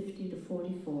aged 50 to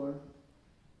 44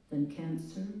 than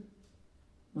cancer,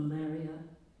 malaria,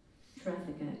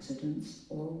 traffic accidents,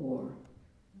 or war.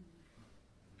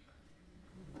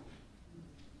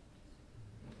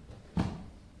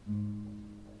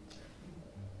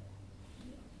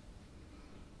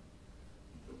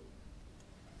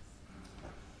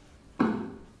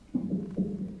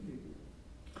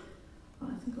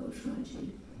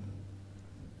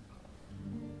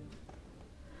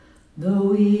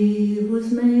 Though Eve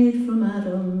was made from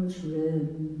Adam's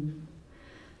rib,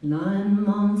 9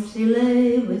 months he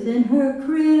lay within her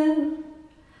crib.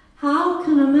 How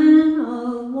can a man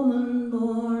of woman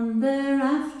born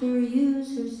thereafter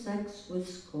use her sex with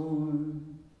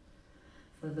scorn?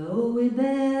 For though we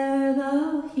bear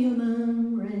the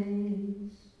human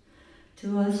race,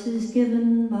 to us is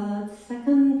given but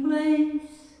second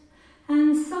place,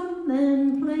 and some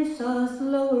men place us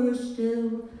lower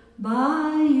still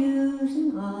by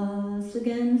using us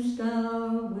against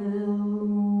our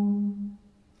will.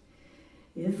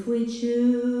 If we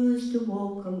choose to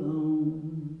walk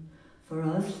alone, for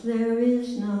us there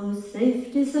is no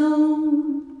safety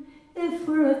zone. If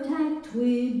we're attacked,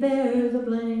 we bear the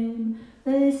blame.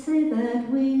 They say that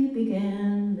we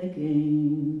began the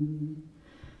game.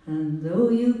 And though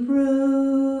you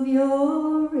prove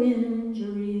your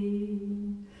injury,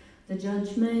 the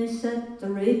judge may set the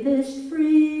rapist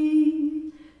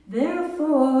free.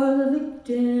 Therefore the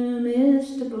victim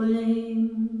is to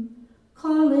blame.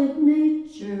 Call it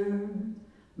nature,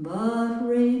 but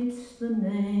rape's the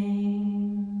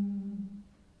name.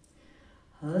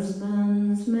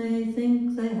 Husbands may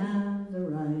think they have the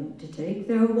right to take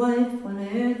their wife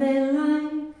whene'er they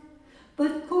like,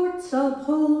 but courts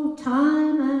uphold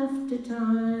time after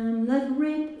time that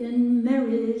rape in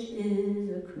marriage is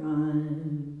a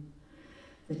crime.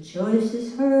 The choice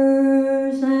is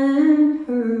hers and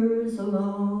hers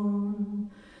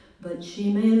alone, but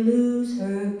she may lose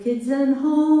her kids and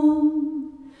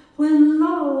home when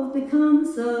love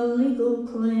becomes a legal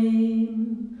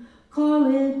claim. Call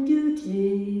it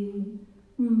duty,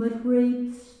 but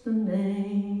rape's the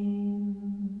name.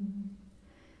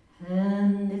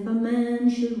 And if a man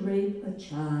should rape a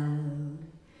child,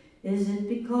 is it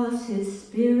because his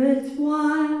spirit's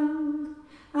wild?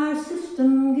 Our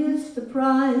system gives the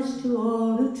prize to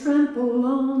all who trample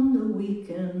on the weak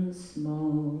and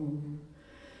small.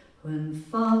 When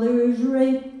fathers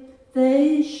rape,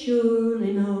 they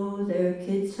surely know their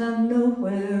kids have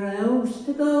nowhere else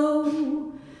to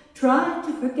go. Try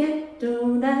to forget,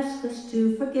 don't ask us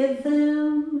to forgive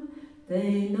them.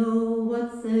 They know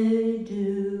what they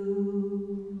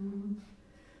do.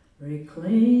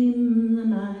 Reclaim the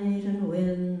night and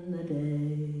win the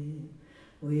day.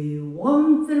 We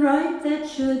want the right that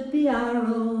should be our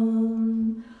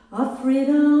own, a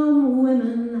freedom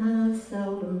women have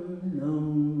seldom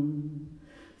known.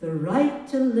 The right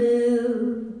to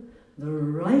live, the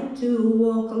right to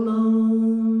walk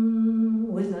alone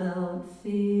without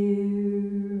fear.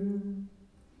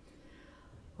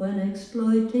 When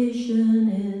exploitation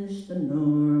is the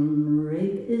norm,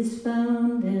 rape is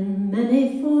found in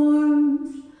many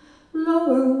forms.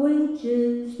 Lower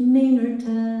wages, meaner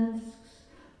tasks,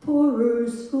 poorer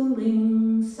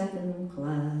schooling, second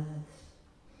class.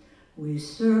 We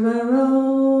serve our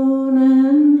own,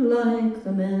 and like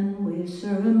the men we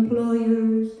serve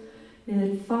employers,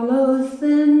 it follows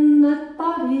then that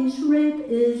bodies' rape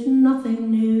is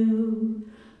nothing new,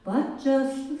 but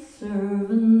just the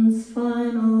servant's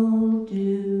final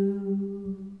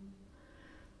due.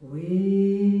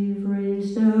 We've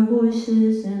raised our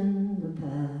voices in the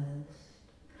past,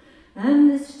 and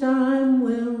this time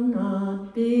will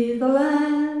not be the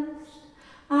last.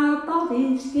 Our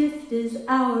body's gift is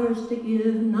ours to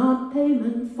give, not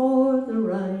payment for the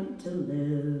right to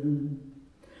live.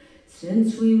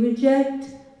 Since we reject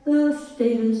the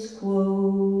status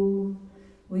quo,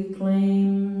 we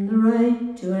claim the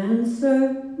right to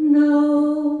answer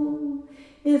no.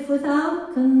 If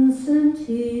without consent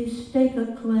he stake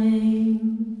a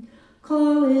claim,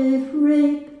 call it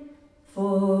rape,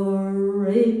 for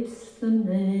rape's the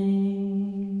name.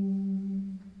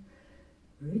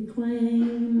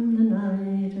 Reclaim the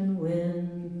night and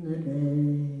win the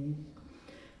day.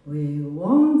 We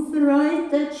want the right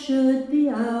that should be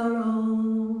our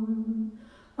own,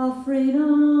 a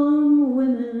freedom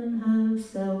women have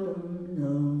seldom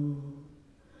known.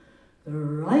 The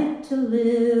right to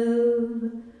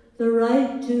live, the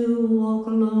right to walk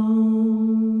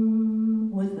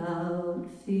alone without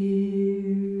fear.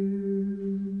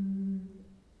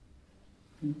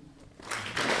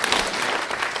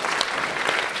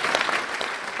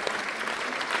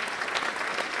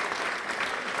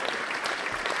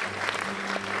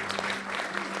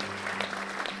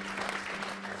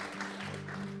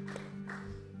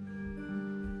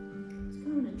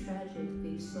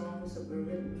 Songs that were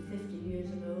written 50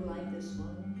 years ago, like this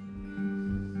one,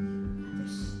 and they're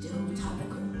still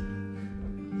topical.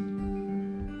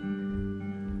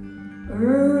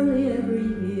 Early every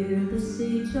year the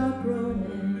seeds are grown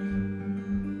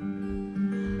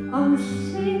in,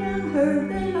 unseen and heard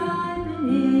they lie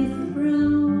beneath the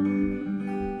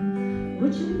ground.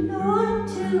 Would you know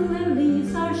until their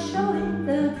leaves are showing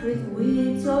that with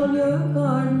weeds all your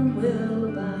garden will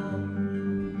abound?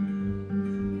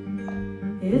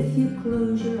 If you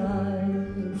close your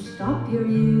eyes, stop your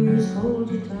ears,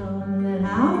 hold your tongue, then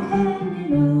how can you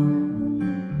know?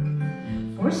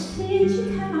 For seeds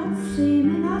you cannot see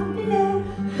may not be there.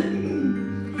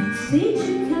 Seeds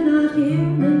you cannot hear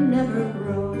may never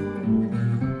grow.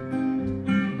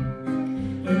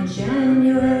 In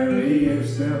January you've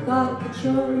still got the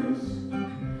chores.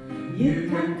 You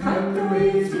can cut the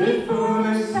weeds before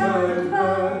they start to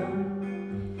bud.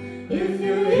 If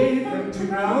you leave them to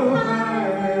grow high,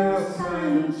 they'll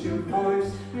silence your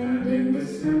voice, and in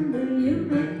December you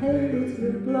may pay with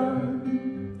your blood.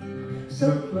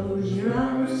 So close your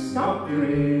eyes, stop your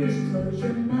ears, close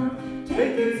your mouth,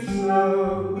 take it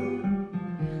slow.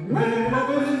 Let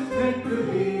others take the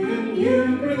lead and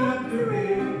you bring up the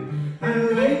rear, and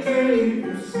later you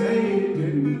can say you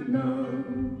didn't know.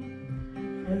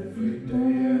 Every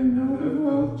day another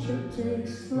vulture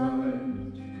takes flight.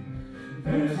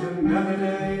 There's another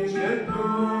day yet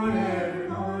born every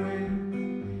morning.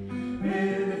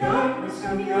 In the darkness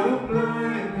of your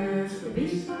blindness, the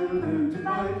beast will learn to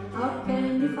bite. How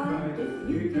can you fight if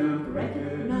you can't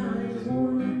recognize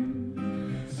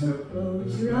warning? So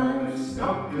close your eyes,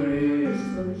 stop your ears,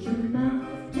 close your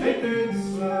mouth, take it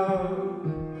slow.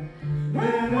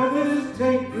 Let others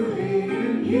take the lead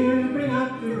and you bring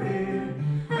up the rear,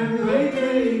 and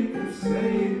later you can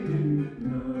say you didn't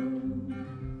know.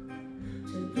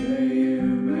 Today you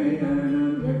may earn a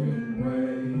living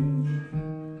wage.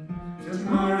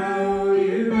 Tomorrow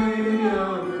you may be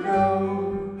on the go.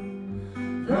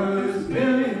 Those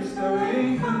millions, though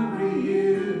ain't hungry,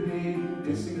 you need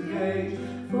disengage.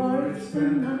 For it's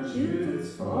them, not you,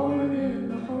 that's fallen in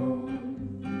the hole.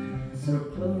 So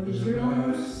close your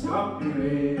eyes, stop your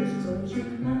ears, close your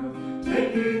mouth,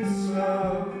 take it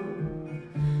slow.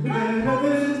 Let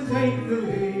others take the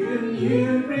lead and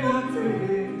you bring up the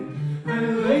rear,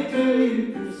 and later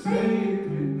you can say you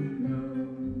didn't know.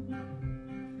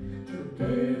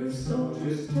 Today the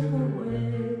soldiers took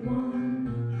away one.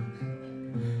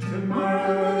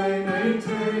 Tomorrow they may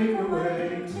take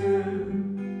away two.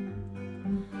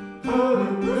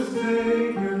 Poland was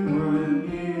taken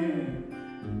 1 year,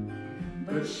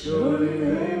 but surely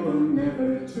they will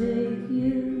never take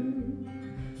you.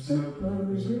 So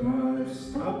close your eyes,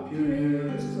 stop your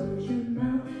ears, close your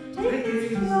mouth, take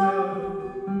it slow.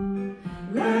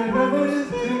 Let others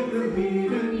take the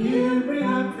lead and you bring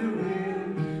up the rear,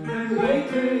 and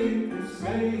later you can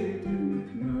say you didn't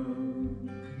know.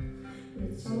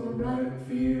 It's alright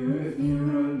for you if you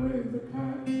run with the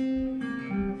pack.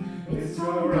 It's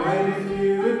alright if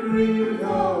you agree with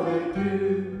all they do.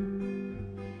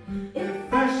 If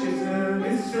fascism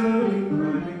is slowly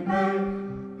climbing back,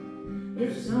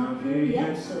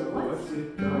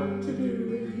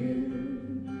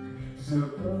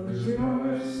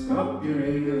 hour, stop your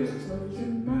ears, close your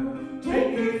mouth,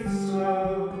 take it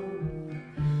slow.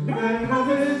 Let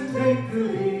others take the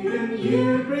lead and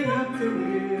you bring up the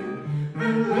rear,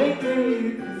 and later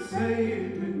you can say you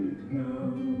didn't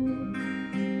know.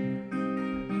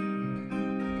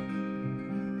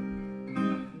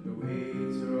 The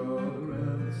weeds are all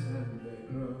around us and they're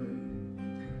growing.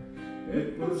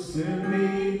 It will soon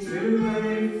be too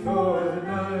late for the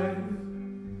knife.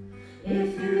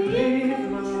 If you leave the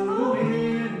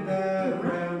wind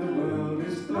around the world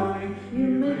is blowing, you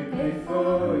may pay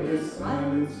for your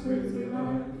silence with your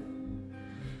life.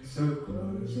 So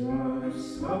close your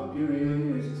eyes, stop your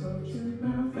ears, close your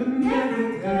mouth, and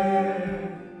never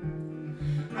dare.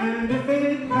 And if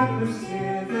it happens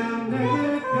here, they'll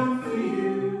never come for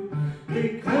you,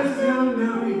 because they'll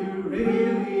know you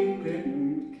really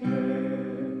didn't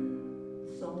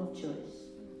care. Song of choice.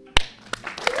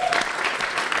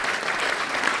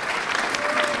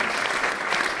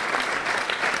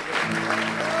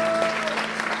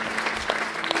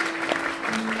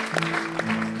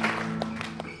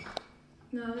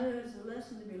 Now there's a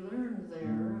lesson to be learned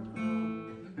there.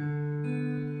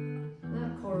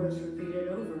 That chorus repeated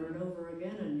over and over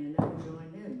again and you never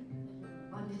joined in.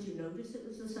 Did you notice it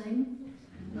was the same?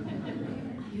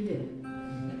 You did.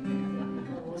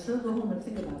 Well, so go home and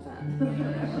think about that.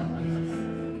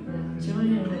 Join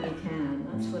in when you can.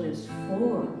 That's what it's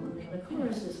for. I mean, the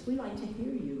chorus is, we like to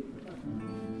hear you.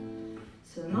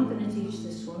 So I'm not going to teach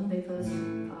this one because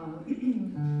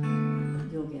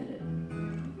you'll get it.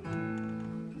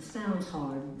 It sounds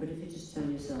hard, but if you just tell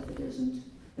yourself it isn't,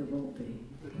 it won't be.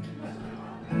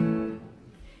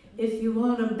 If you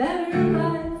want a better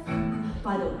life.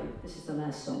 By the way, this is the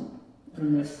last song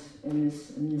in this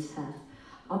half.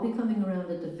 I'll be coming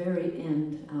around at the very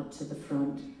end, out to the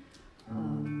front,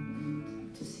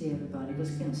 to see everybody.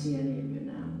 Because I can't see any of you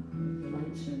now. The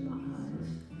lights are in my eyes.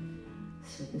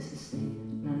 So this is the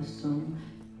last song.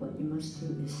 What you must do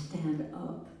is stand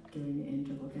up during the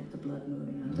interval, get the blood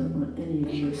moving. I don't want any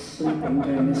of you sleeping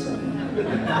during the second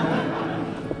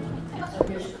half. So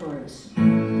here's the chorus.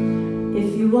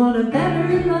 If you want a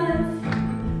better life,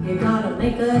 you gotta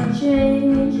make a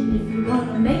change. And if you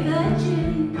wanna make a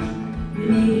change, you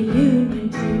need a union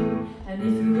too. And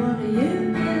if you want a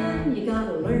union, you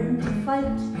gotta learn to fight.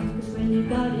 Cause when you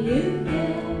got a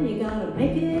union, you gotta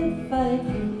make it fight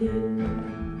for you.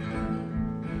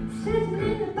 Sitting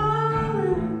in the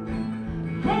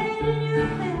barroom, head in your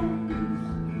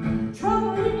hands,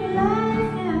 trouble in your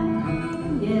life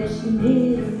now, yes you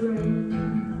need a friend.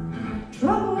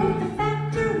 Trouble at the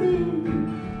factory,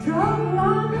 trouble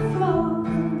on the floor,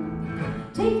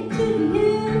 take it to the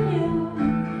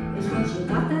union, is what you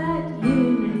got that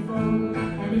union for.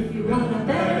 And if you want a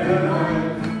better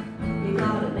life, you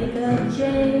gotta make a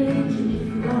change. And if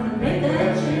you wanna make a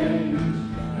change,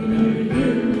 you need a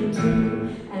union too.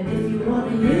 And if you want a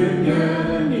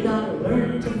union, you gotta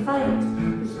learn to fight.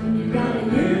 Cause when you got a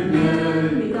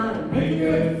union, you gotta make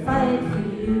it fight for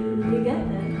you. You get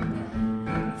that?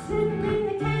 Sitting in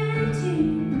the canteen,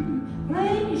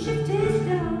 when your shift is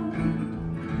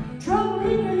done, trouble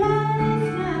in your life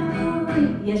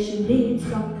now, yes you need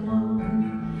someone.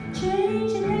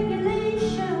 Change in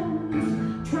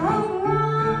regulations, trouble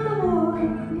on the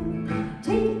ward,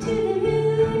 take it to the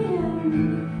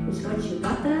union, it's what you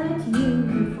got that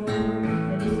union for.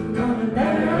 And if you want a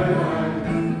better life,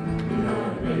 you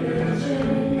gotta make a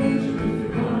change. And if you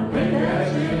wanna make a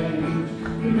change,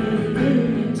 you need a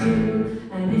union too.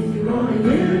 And if you want a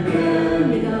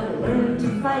union, you gotta learn to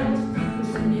fight.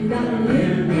 Cause when you got a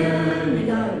union, you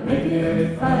gotta make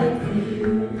it fight for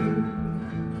you.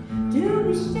 Do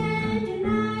we stand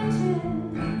united?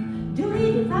 Do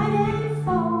we divide and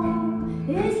fall?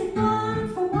 Is it one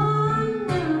for one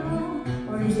now?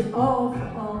 Or is it all for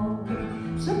all?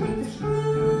 So put the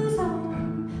screws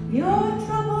on your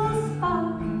trouble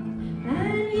spot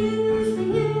and use the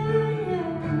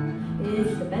union.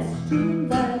 It's the best tool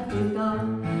that we've got.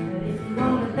 And if you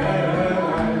want a better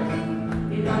life,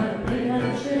 you gotta make a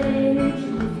change.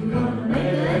 And if you wanna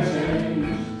make a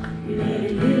change, you need a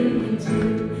union too.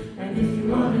 And if you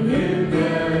want a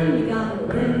union, you gotta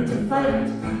learn to fight.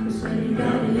 Cause when you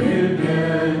got a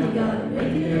union, you gotta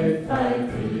make it fight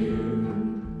for you.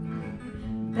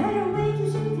 Better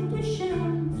wages and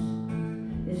conditions,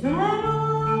 is that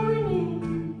all we need?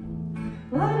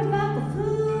 What about the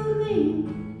food we eat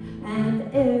and the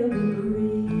air we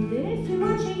breathe? If you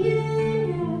want your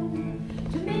union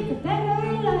to make a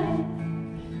better life,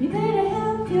 you better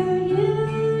help your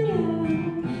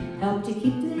union, help to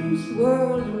keep this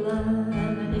world alive.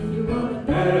 And if you want a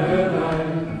better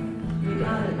life, you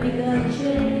gotta make a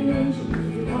change. And if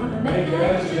you wanna make a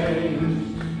change,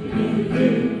 you need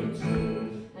union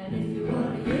too. And if you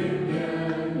want a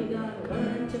union, you gotta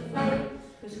learn to fight.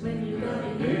 'Cause when you got a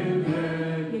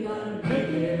union, you gotta make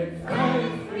it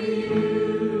fight for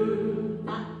you.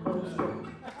 Not those words.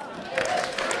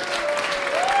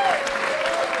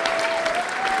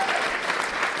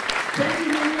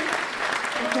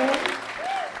 Okay?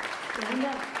 Stand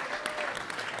up.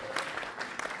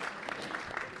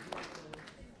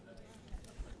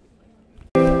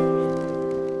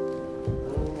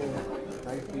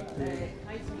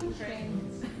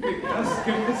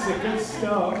 That's a good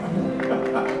start.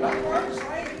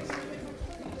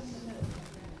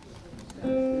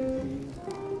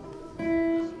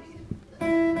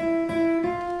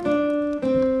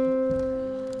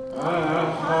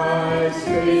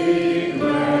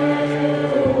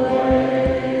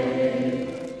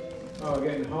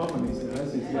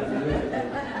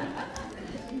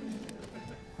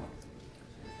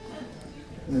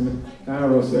 In an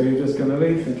hour or so, you're just going to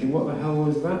leave thinking, what the hell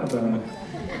was that about?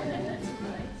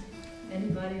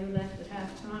 Anybody who left at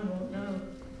half-time won't know.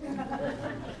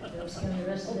 They'll spend the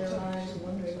rest of their lives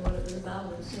wondering what it was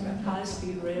about and singing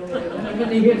high-speed railway whenever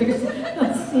they hear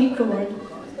the C chord.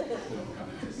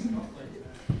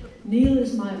 Neil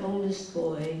is my oldest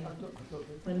boy.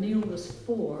 When Neil was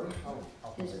 4,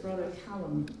 his brother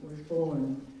Callum was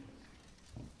born.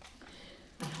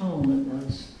 At home it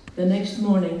was. The next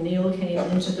morning, Neil came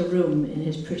into the room in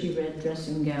his pretty red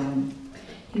dressing gown.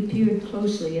 He peered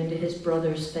closely into his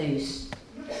brother's face.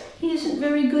 He isn't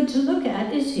very good to look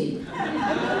at, is he?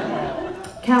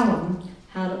 Callum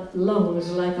had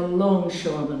lungs like a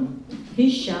longshoreman. He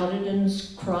shouted and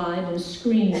cried and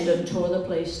screamed and tore the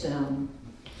place down.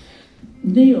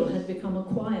 Neil had become a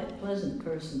quiet, pleasant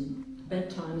person.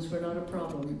 Bedtimes were not a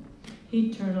problem.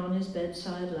 He'd turn on his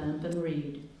bedside lamp and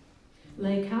read.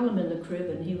 Lay Callum in the crib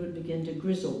and he would begin to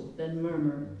grizzle, then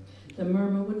murmur. The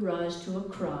murmur would rise to a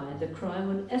cry. The cry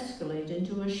would escalate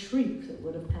into a shriek that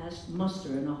would have passed muster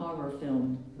in a horror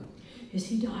film. Is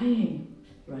he dying?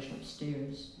 Rush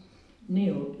upstairs.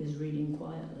 Neil is reading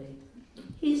quietly.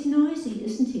 He's noisy,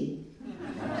 isn't he?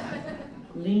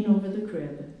 Lean over the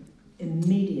crib.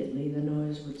 Immediately the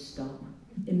noise would stop.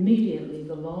 Immediately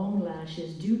the long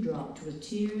lashes dewdropped with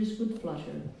tears would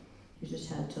flutter. You just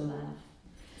had to laugh.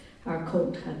 Our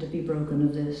colt had to be broken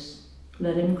of this.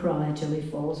 Let him cry till he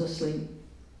falls asleep.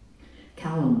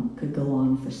 Callum could go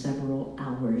on for several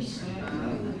hours.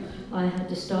 I had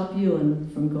to stop Ewan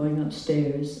from going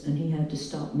upstairs, and he had to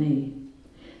stop me.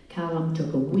 Callum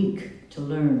took a week to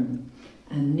learn,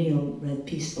 and Neil read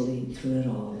peacefully through it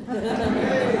all.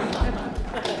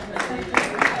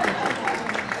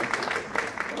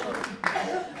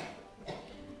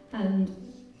 And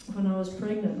when I was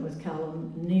pregnant with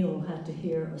Callum, Neil had to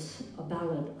hear a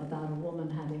ballad about a woman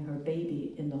having her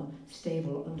baby in the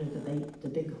stable under the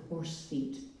big horse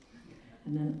feet.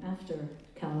 And then after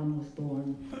Callum was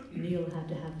born, Neil had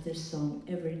to have this sung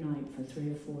every night for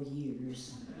 3 or 4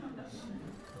 years.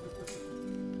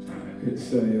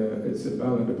 It's a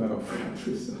ballad about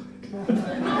fratricide.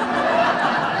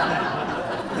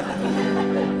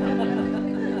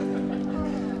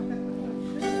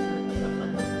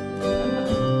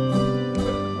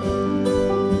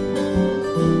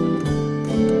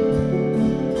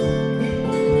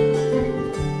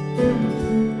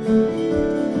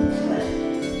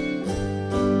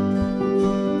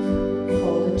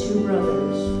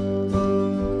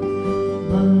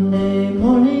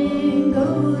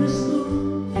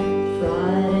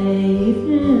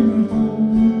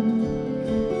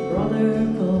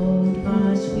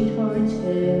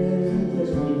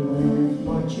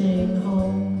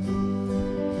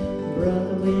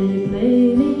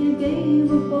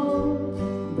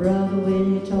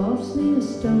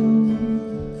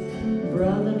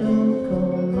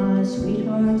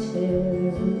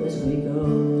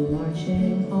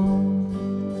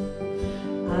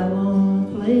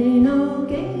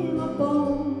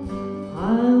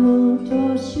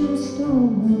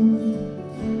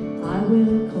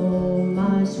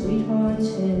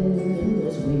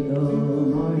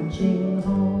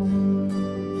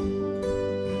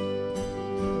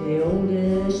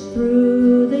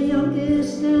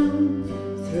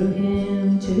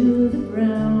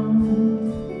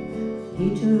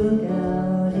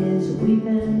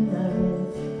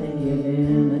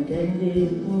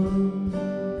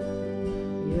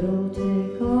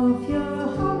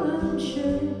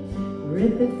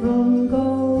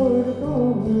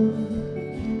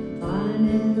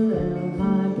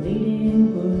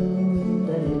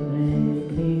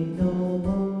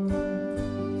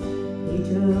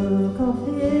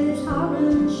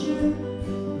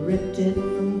 Ripped it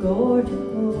from gore to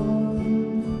gore,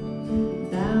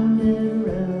 bound it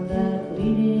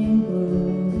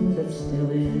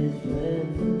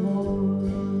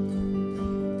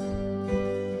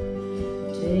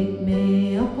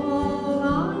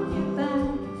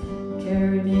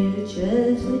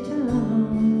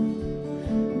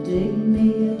dig me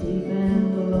a deep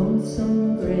and a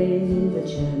lonesome grave, a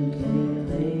gently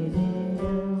laid me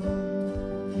down.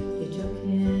 He took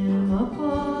him up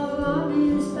all on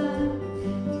his back,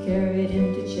 carried him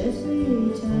to Chesley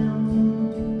town,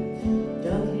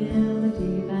 dug him a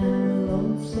deep and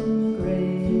lonesome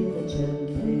grave, a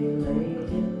gently laid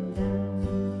him down.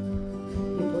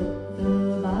 He put the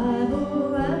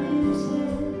Bible at his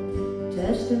head,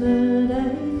 Testament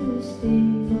at his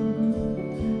feet,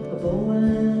 a bow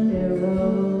and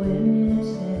arrow in his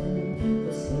hand,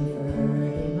 the safer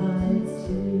he might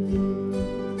see.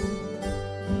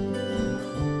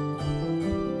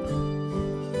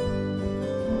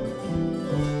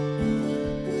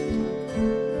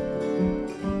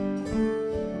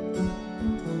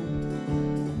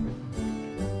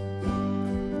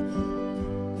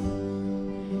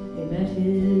 He met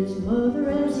his mother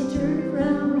as he turned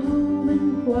round home,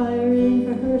 inquiring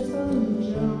for her son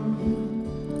John.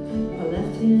 I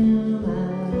left him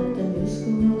at the new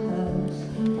schoolhouse,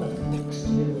 a books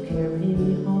to carry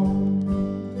home.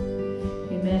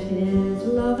 He met his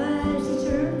love as he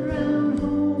turned round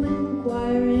home,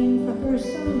 inquiring for her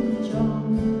son John.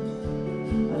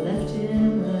 I left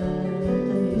him at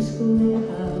the new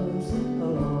schoolhouse, a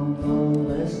long, long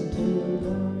lesson to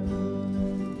learn.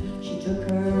 She took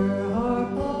her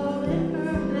harp all in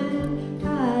her hand,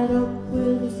 tied up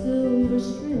with a silver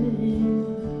string.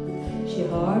 She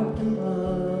harped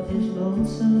above his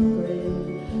lonesome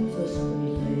grave, so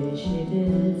sweetly she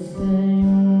did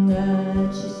sing,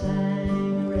 that she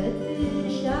sang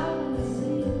redfish out of the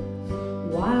sea,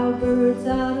 wild birds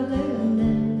out of their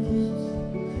nests,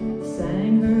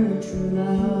 sang her true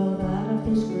love out of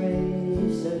his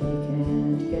grave, so he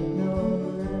can't get no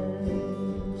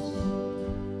rest.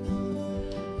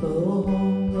 Go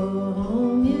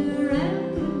home, you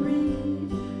rambling reed,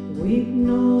 weep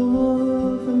no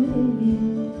more for me.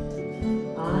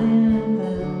 I am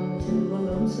bound to a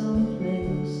lonesome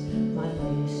place, my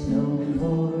face no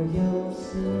more you'll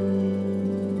see.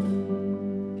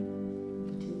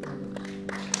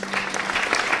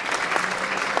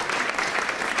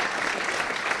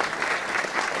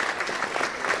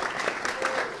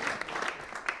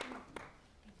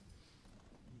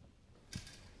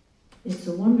 It's a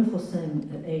wonderful thing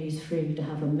at 83 to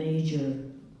have a major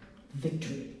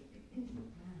victory.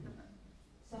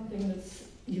 Something that's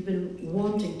you've been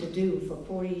wanting to do for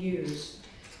 40 years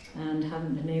and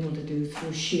haven't been able to do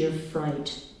through sheer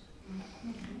fright.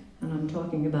 And I'm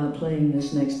talking about playing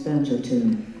this next banjo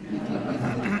tune.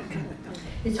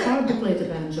 It's hard to play the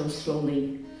banjo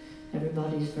slowly.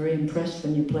 Everybody's very impressed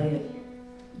when you play it,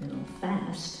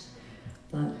 fast.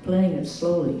 But playing it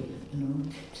slowly,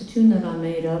 it's a tune that I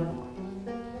made up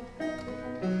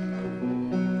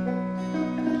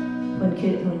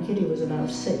when Kitty was about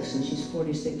 6, and she's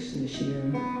 46 this year.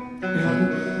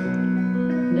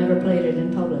 Never played it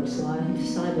in public, so I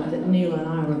decided that Neil and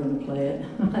I were going to play it.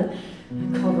 I'd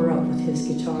cover up with his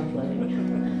guitar playing.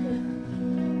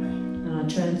 And I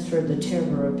transferred the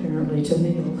terror, apparently, to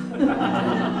Neil.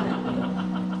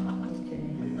 Okay.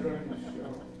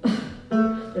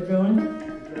 They're drawing?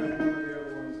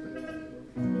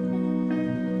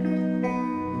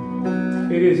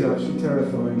 It is actually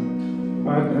terrifying.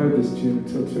 I hadn't heard this tune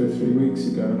until 2 or 3 weeks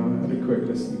ago, and I had a quick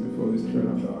listening before this tour, and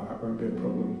I thought, that won't be a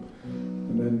problem.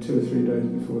 And then 2 or 3 days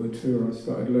before the tour, I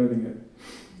started learning it.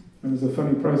 And there's a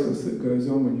funny process that goes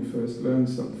on when you first learn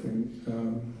something,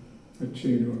 a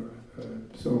tune or a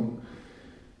song.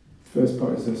 The first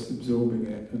part is just absorbing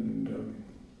it and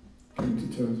coming to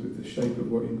terms with the shape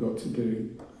of what you've got to do.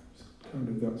 I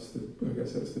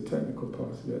guess that's the technical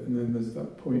part of it. And then there's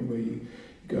that point where you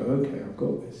go, okay, I've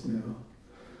got this now.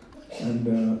 And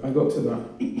I got to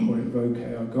that point of,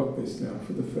 okay, I got this now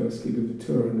for the first gig of the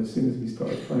tour, and as soon as we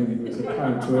started playing it, it was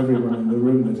apparent to everyone in the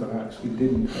room that I actually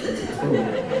didn't have it at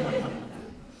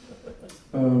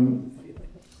all.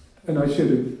 And I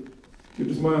should have, it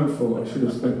was my own fault, I should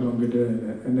have spent longer doing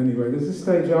it. And anyway, there's a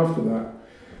stage after that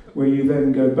where you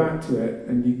then go back to it,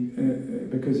 and you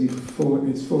because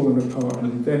it's fallen apart,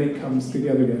 and then it comes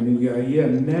together again, and you go, yeah,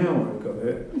 now I've got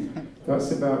it.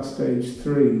 That's about stage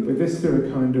 3. But this there are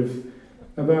kind of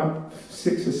about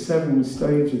 6 or 7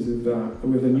 stages of that,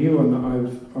 with a new one that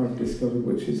I've discovered,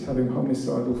 which is having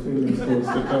homicidal feelings towards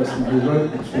the person who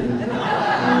wrote the tune.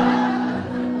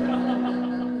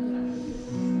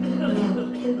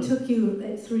 It took you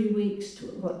 3 weeks to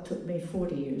what took me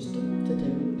 40 years to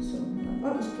do, so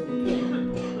that was pretty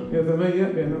good. Yeah, there may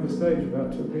yet be another stage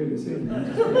about to appear this evening.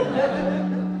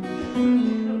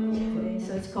 Okay,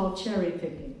 so it's called cherry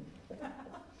picking.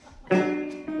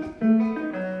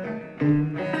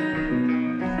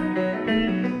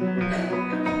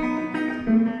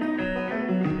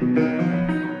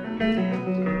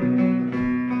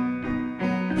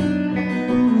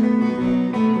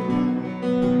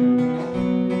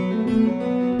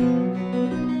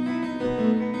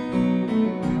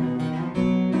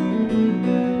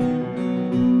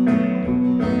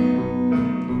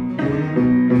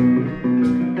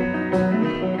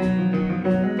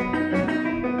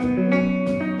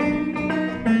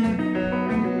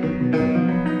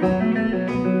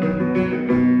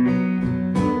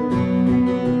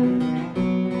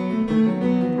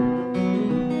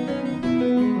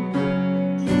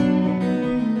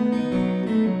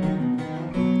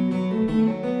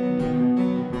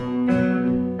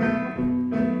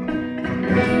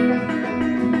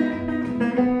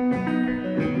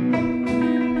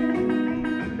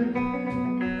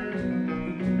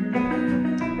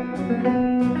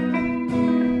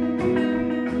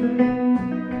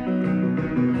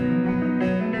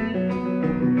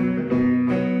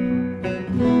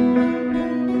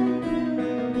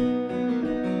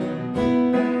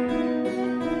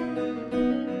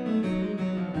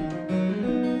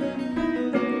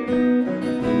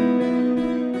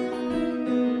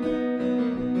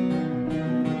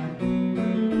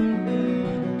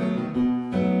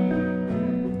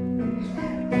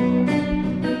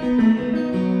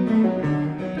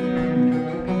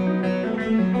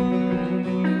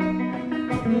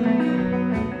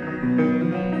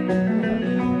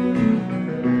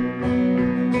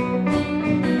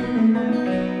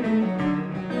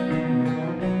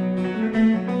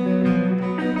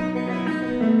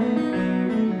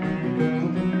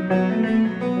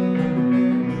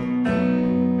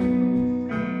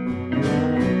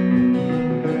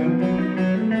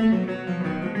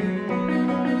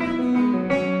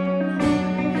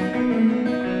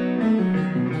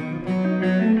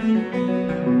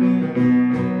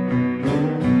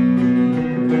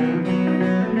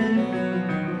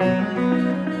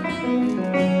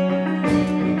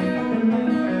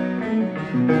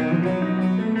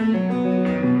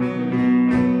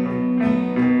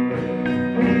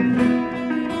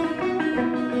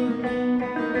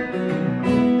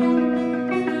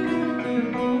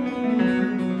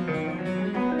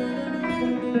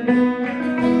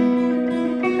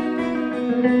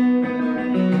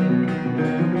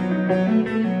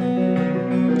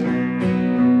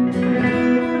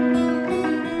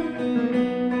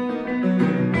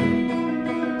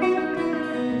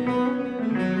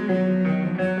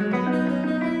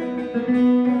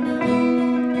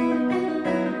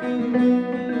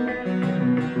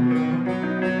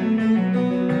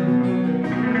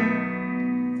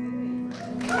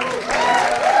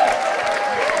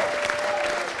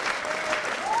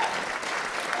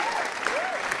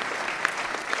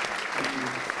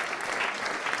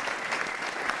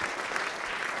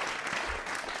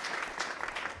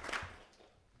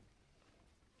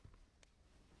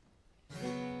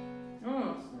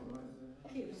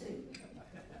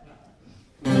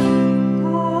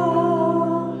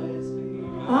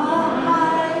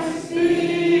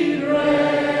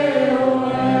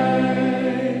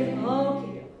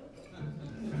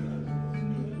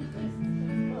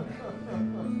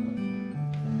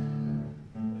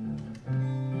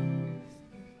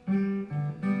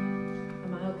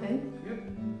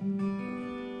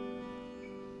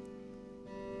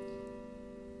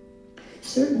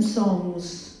 Certain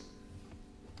songs,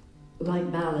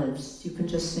 like ballads, you can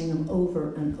just sing them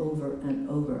over and over and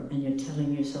over, and you're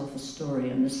telling yourself a story,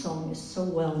 and the song is so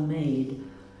well made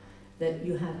that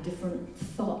you have different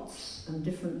thoughts and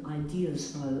different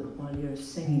ideas while you're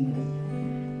singing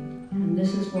it. And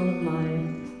this is one of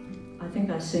my, I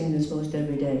think I sing this most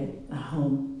every day at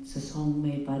home. It's a song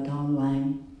made by Don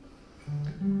Lang.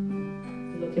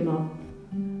 Look him up,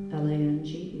 Lange.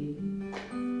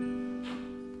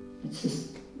 It's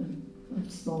just a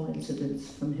small incident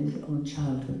from his own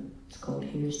childhood. It's called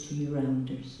Here's to You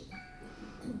Rounders.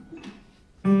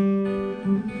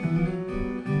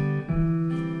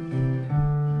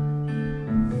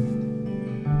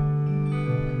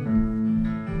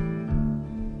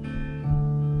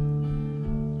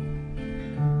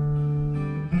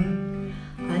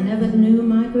 I never knew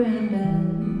my granddad.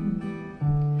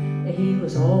 He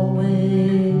was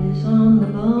always on the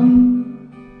bum.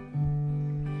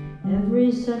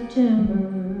 Every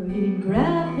September he'd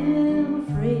grab him a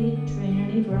freight train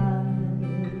and he'd ride.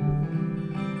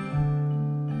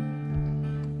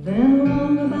 Then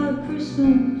along about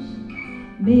Christmas,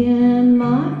 me and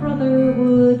my brother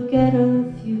would get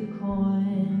a few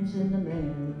coins in the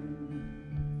mail.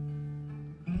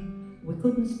 We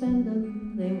couldn't spend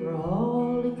them, they were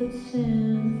all he could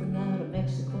send from out of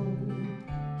Mexico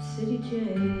City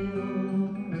jail.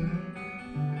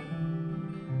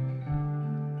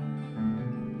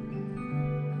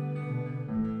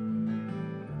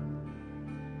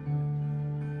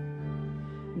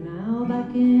 Now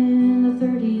back in the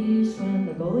 30s when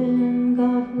the going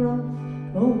got rough,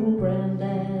 old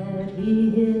granddad,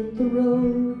 he hit the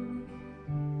road.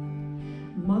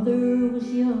 Mother was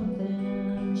young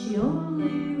then, she only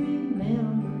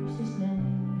remembers his name.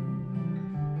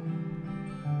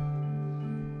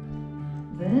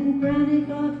 Then Granny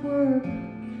got work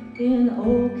in the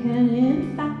old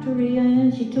canning factory,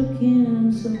 and she took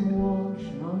in some wash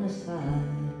on the side.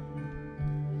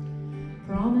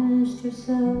 Promised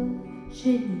herself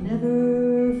she'd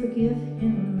never forgive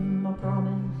him, a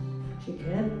promise she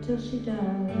kept till she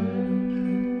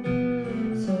died.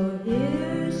 So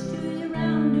here's to your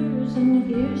rounders and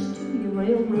here's to your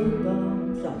railroad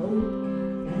bums. I hope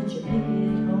that you make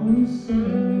it home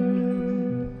soon.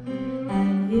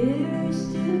 And here's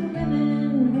to the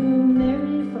women who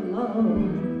marry for love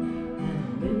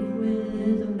and live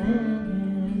with a man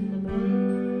in the moon.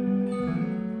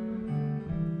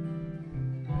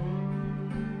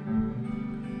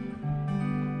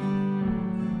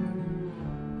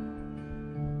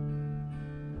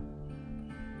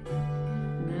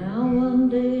 Now one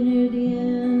day near the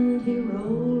end he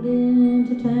rolled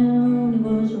into town. He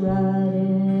was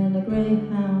riding the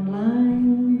Greyhound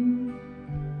line.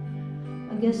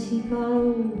 I guess he got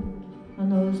old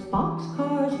and those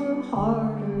boxcars were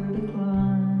harder to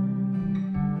climb.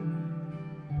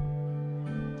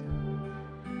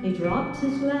 He dropped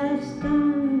his last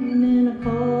dime in a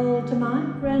call to my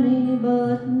granny,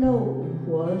 but no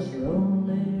was her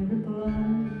only reply.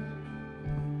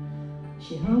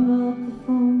 She hung up the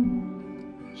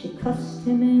phone, she cussed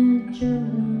him in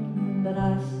German, but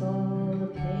I saw the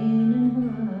pain in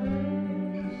her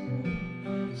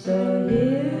eyes. So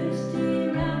here's to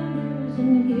your rounders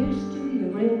and here's to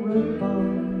your railroad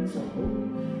bonds. I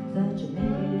hope that you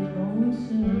make it home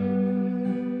soon.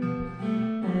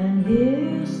 And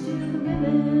here's to the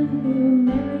women who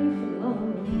marry for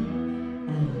love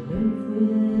and live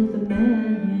with the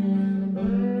man in the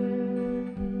moon.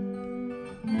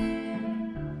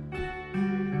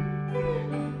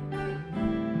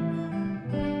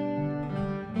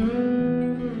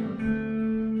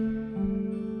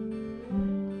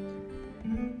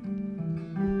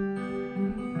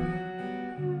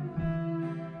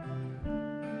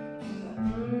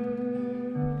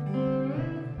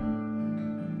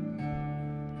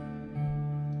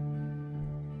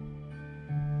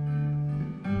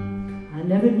 I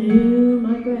never knew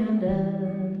my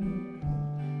granddad,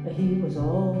 but he was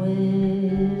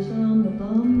always on the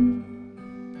bum.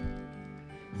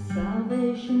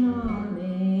 Salvation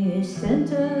Army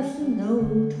sent us a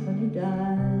note when he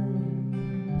died.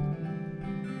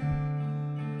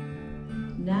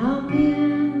 Now me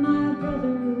and my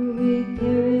brother, we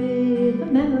carry the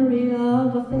memory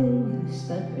of a face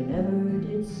that we never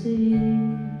did see.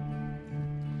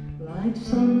 Like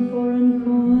some foreign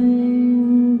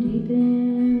coin deep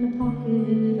in the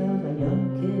pocket of a young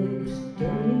kid's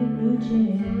dirty blue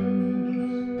jeans.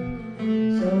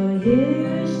 So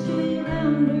here's to your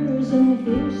rounders and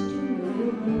here's to your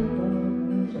railroad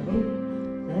bonds. I hope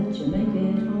that you make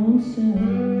it home soon.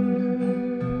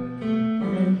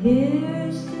 And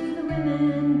here's to the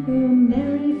women who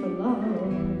marry for love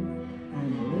and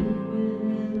live with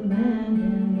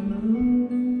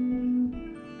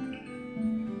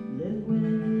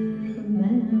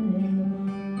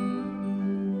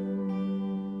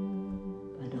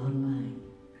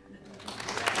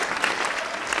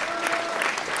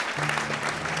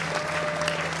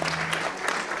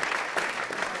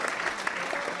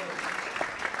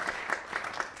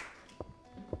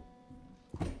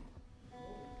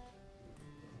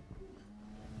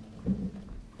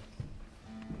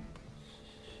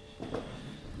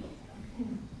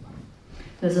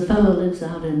There's a fellow lives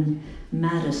out in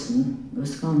Madison,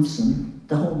 Wisconsin,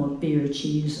 the home of beer,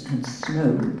 cheese, and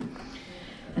snow.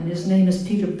 And his name is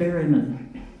Peter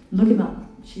Berryman. Look him up,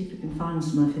 see if you can find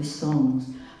some of his songs.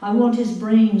 I want his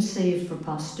brain saved for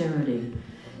posterity.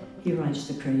 He writes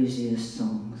the craziest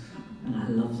songs, and I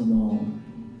love them all.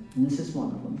 And this is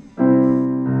one of them.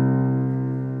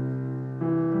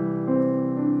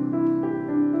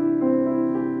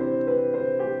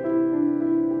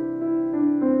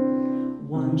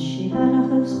 Once she had a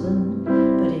husband,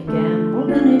 but he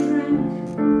gambled and he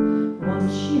drank.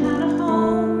 Once she had a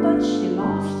home, but she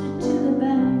lost it to the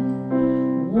bank.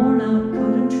 Worn out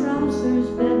coat and trousers,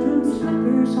 bedroom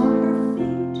slippers on her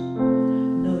feet.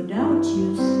 No doubt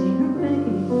you've seen her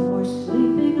begging or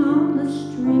sleeping on the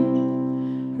street.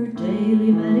 Her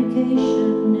daily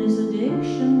medication is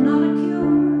addiction, not a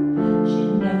cure. She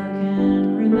never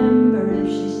can remember if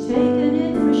she's taken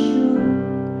it for sure.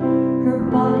 Her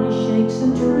body shakes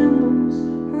and trembles,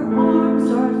 her arms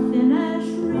are thin as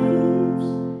reeds.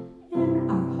 In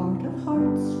our heart of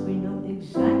hearts, we know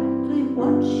exactly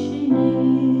what she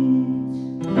needs.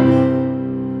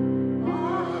 A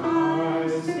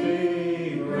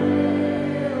high-speed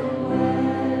railway.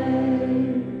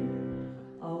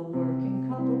 A working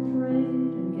couple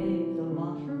prayed and gave the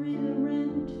lottery the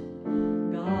rent.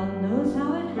 God knows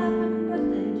how it happened, but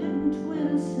they didn't win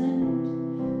a cent.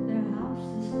 Their house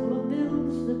is full of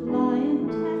bills that lie in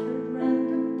tattered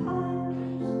random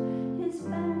piles. His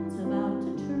band's about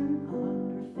to turn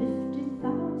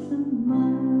 150,000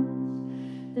 miles.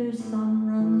 Their son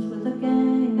runs with a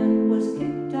gang and was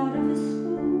kicked out of his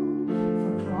school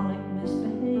for chronic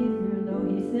misbehavior, though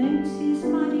he thinks he's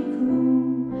mighty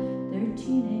cool. Their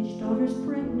teenage daughter's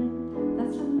pregnant,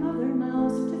 that's another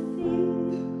mouth to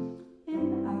feed.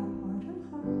 In our heart of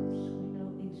hearts, we know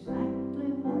exactly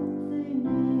what they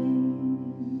need.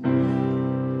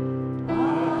 A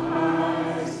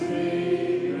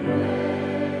high-speed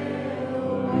railway.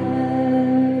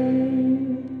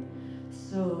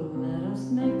 So let us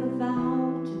make a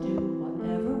vow to do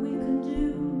whatever we can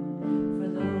do for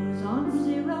those on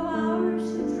 0 hours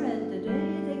who dread the day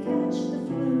they catch the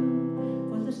flu,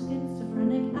 for the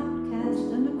schizophrenic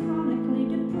outcast and the chronically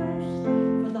depressed,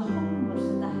 for the homeless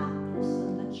and the hapless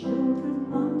and the children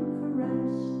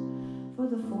uncaressed, for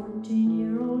the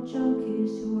 14-year-old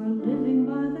junkies who are living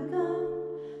by the gun,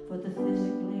 for the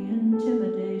physically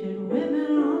intimidated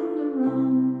women on the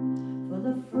run, for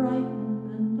the frightened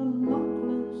and the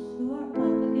luckless who are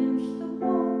up against the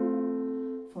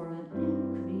wall, for an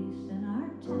increase in our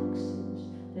taxes.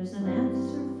 There's an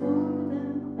answer for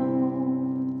them all.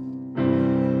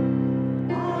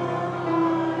 A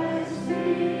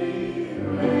high-speed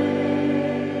railway.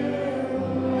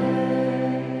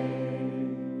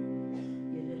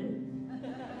 You did it.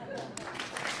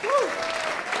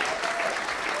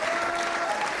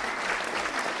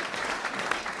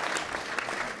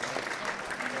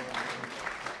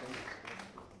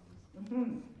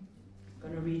 I'm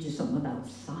going to read you something about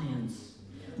science.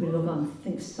 We live on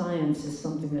think science is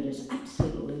something that is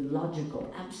absolutely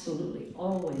logical, absolutely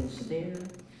always there,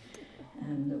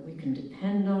 and that we can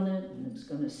depend on it, and it's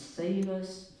going to save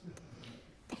us.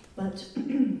 But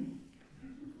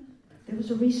there was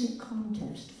a recent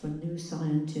contest for new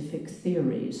scientific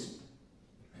theories.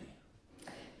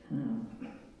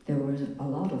 There were a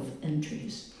lot of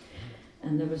entries,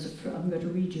 and there was I'm going to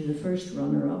read you the first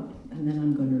runner-up, and then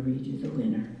I'm going to read you the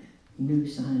winner. New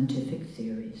scientific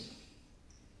theories.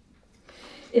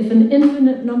 If an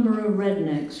infinite number of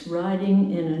rednecks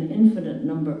riding in an infinite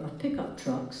number of pickup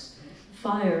trucks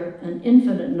fire an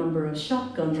infinite number of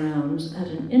shotgun rounds at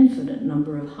an infinite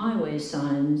number of highway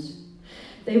signs,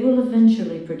 they will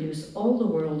eventually produce all the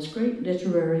world's great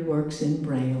literary works in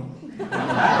Braille.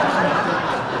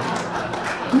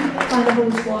 Find a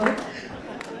whole squad.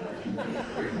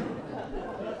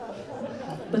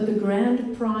 But the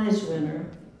grand prize winner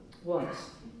was: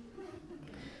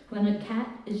 when a cat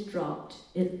is dropped,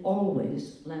 it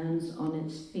always lands on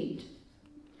its feet.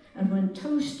 And when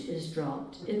toast is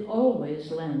dropped, it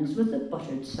always lands with the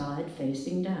buttered side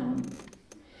facing down.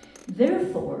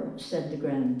 Therefore, said the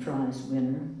grand prize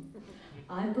winner,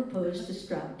 I propose to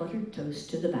strap buttered toast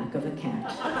to the back of a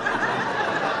cat.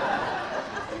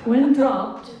 When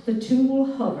dropped, the two will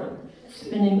hover,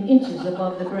 spinning inches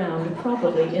above the ground,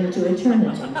 probably into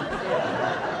eternity.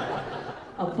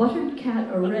 A buttered cat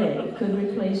array could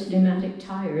replace pneumatic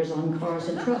tires on cars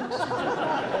and trucks.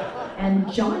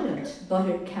 And giant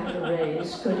buttered cat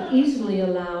arrays could easily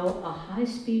allow a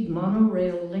high-speed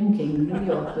monorail linking New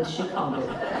York with Chicago.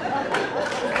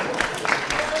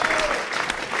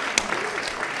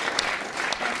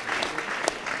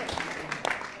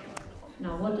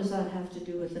 Now, what does that have to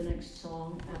do with the next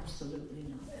song? Absolutely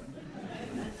nothing.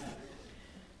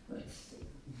 Let's see.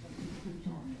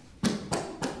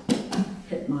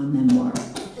 Hit my memoir.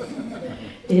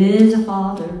 Is a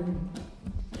father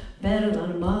better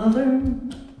than a mother?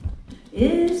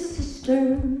 Is a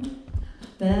sister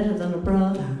better than a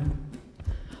brother?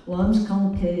 One's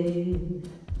concave,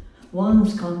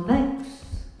 one's convex.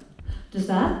 Does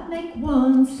that make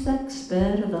one sex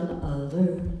better than the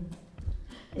other?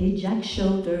 Ajax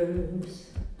shoulders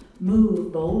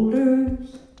move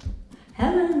boulders.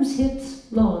 Helen's hips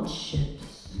launch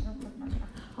ships.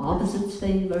 Opposites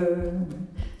favor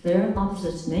their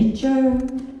opposites' nature.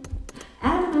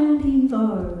 Adam and Eve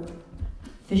are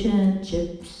fish and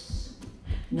chips.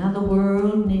 Now the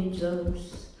world needs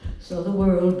us, so the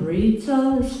world breeds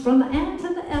us. From the ant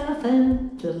to the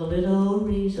elephant to the little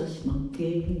rhesus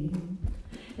monkey.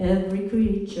 Every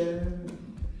creature,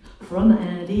 from the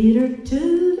anteater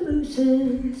to the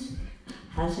mooses,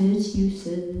 has its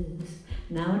uses.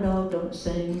 Now a dog don't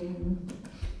sing,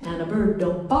 and a bird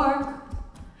don't bark.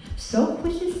 So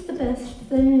which is the best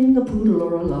thing, a poodle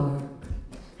or a lark?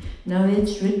 Now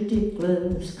it's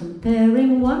ridiculous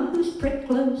comparing one who's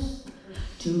prickless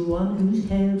to one who's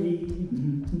hairy.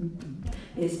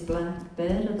 Is black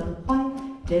better than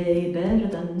white, day better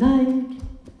than night?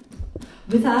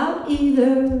 Without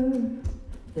either,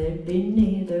 there'd be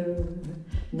neither.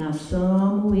 Now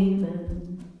some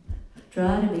women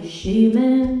try to be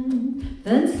she-men,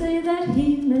 then say that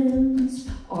he-men's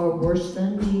are worse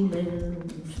than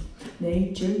he-men's.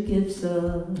 Nature gives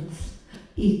us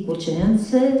equal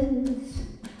chances,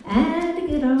 and to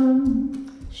get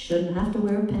on, shouldn't have to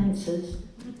wear pantses.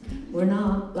 We're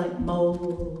not like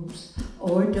moles,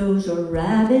 or does, or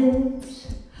rabbits.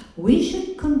 We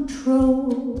should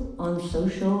control on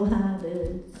social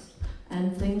habits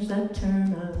and things that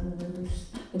turn us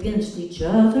against each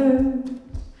other,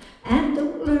 and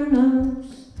don't learn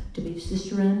us to be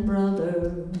sister and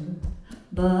brother.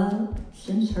 But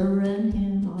since her and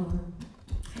him are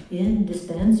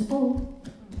indispensable,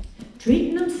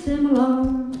 treating them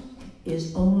similar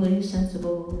is only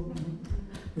sensible.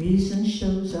 Reason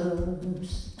shows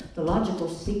us the logical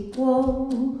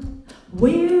sequel.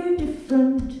 We're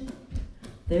different,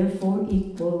 therefore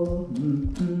equal.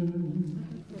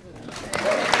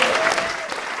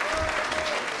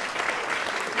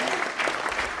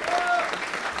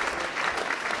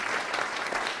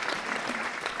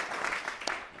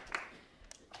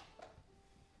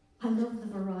 I love the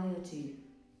variety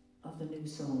of the new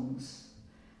songs.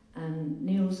 And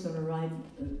Neil's going to write,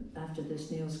 after this,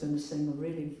 Neil's going to sing a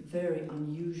really very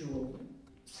unusual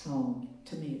song,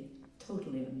 to me,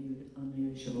 totally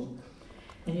unusual.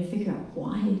 And you figure out,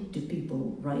 why do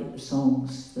people write the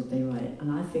songs that they write?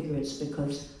 And I figure it's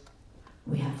because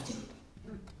we have to.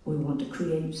 We want to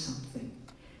create something.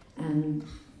 And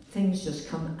things just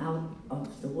come out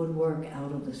of the woodwork,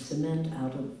 out of the cement,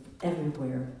 out of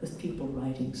everywhere, with people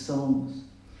writing songs.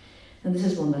 And this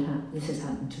is one that this has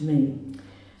happened to me.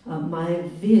 My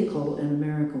vehicle in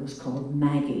America was called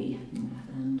Maggie,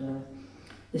 and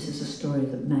this is a story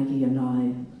that Maggie and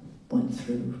I went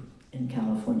through in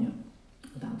California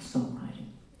about songwriting.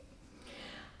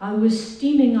 I was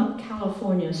steaming up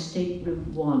California State Route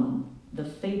 1, the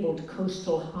fabled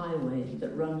coastal highway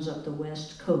that runs up the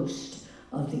west coast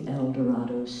of the El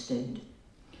Dorado state.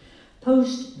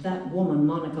 Post that woman,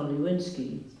 Monica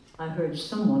Lewinsky, I heard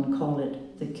someone call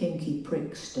it the Kinky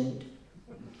Prick State.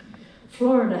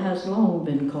 Florida has long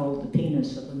been called the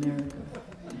penis of America,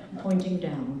 pointing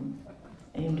down,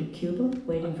 aimed at Cuba,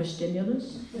 waiting for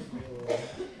stimulus.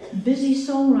 Busy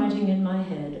songwriting in my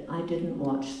head, I didn't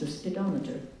watch the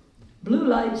speedometer. Blue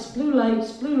lights, blue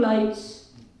lights, blue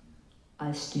lights.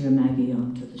 I steer Maggie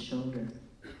onto the shoulder.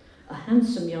 A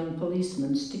handsome young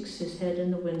policeman sticks his head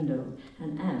in the window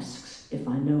and asks if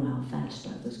I know how fast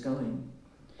I was going.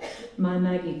 My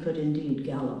Maggie could indeed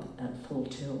gallop at full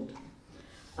tilt.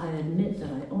 I admit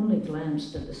that I only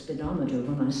glanced at the speedometer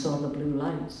when I saw the blue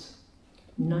lights.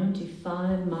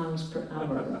 95 miles per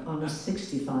hour on a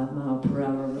 65 mile per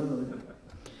hour road.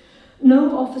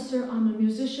 No, officer, I'm a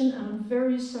musician and I'm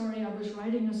very sorry. I was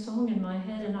writing a song in my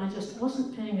head and I just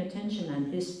wasn't paying attention,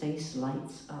 and his face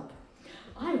lights up.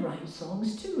 I write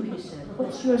songs too, he said.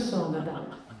 What's your song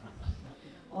about?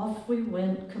 Off we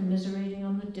went, commiserating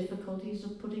on the difficulties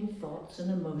of putting thoughts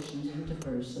and emotions into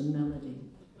verse and melody.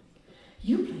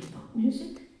 You play pop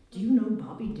music? Do you know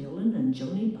Bobby Dylan and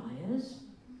Joni Baez?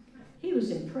 He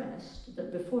was impressed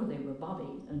that before they were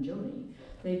Bobby and Joni,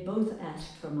 they both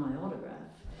asked for my autograph.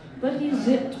 But he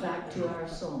zipped back to our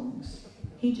songs.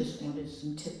 He just wanted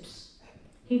some tips.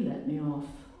 He let me off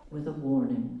with a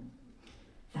warning.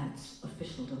 That's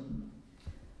officialdom.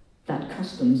 that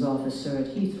customs officer at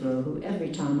Heathrow who every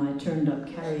time I turned up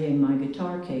carrying my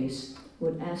guitar case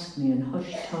would ask me in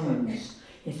hushed tones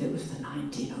if it was the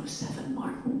 1907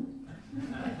 Martin.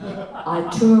 I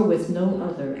tour with no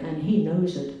other, and he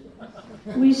knows it.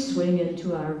 We swing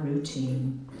into our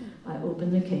routine. I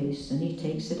open the case, and he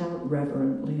takes it out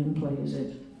reverently and plays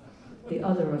it. The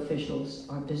other officials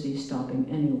are busy stopping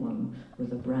anyone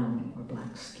with a brown or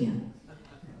black skin.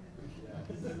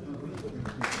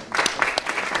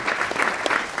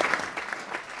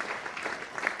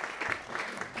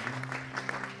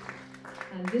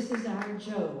 And this is our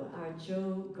Joe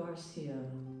Garcia,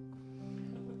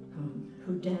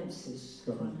 who dances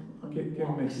on Give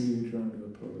walks. him a huge round of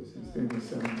applause. He's doing the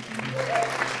sound.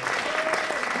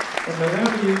 And the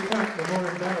louder you clap, the more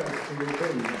embarrassed he will be.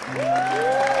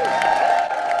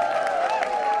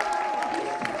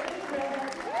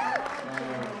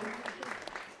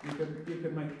 You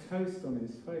can make toast on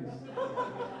his face.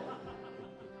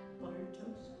 Buttered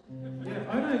toast? Yeah,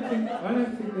 I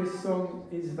don't think this song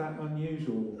is that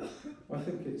unusual. I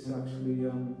think it's actually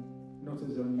not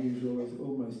as unusual as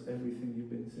almost everything you've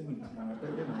been singing tonight.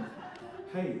 But you know,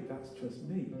 hey, that's just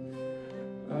me.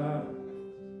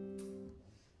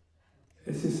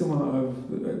 This is someone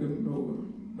that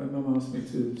my mum asked me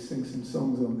to sing some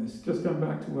songs on this. Just going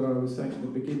back to what I was saying at the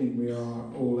beginning, we are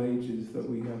all ages that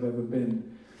we have ever been.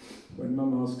 When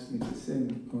Mum asks me to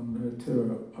sing on her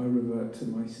tour, I revert to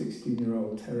my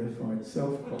 16-year-old terrified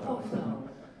self-choir. Oh, no.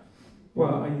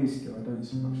 Well, I used to. I don't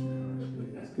so much now,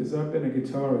 actually. Because I've been a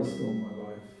guitarist all my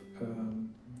life.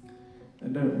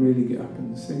 And don't really get up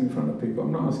and sing in front of people.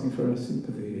 I'm not asking for her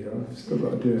sympathy here. I've still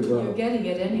got to do it well. You're getting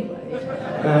it anyway.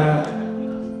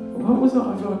 What was that?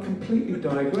 I've completely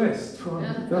digressed.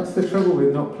 That's the trouble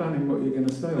with not planning what you're going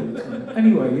to say all the time.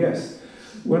 Anyway, yes.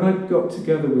 When I got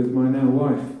together with my now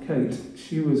wife, Kate,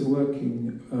 she was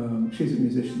working, she's a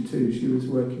musician too, she was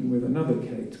working with another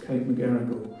Kate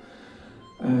McGarrigle.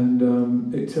 And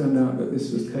it turned out that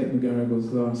this was Kate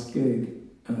McGarrigle's last gig.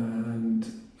 And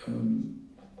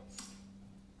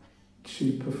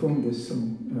she performed this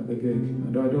song at the gig,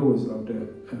 and I'd always loved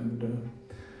it. And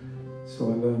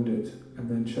so I learned it, and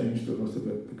then changed a lot of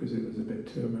it because it was a bit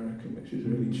too American, which is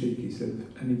really cheeky. So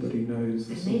if anybody knows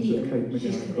the songs of Kate McGarrigle.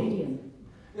 She's Canadian.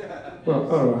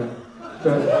 Well, all right,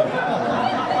 but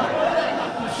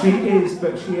she is.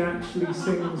 But she actually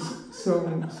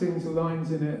sings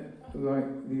lines in it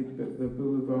like the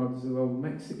Boulevards of Old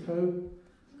Mexico,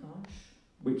 Gosh.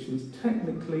 which is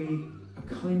technically a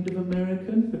kind of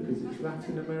American because it's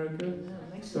Latin America.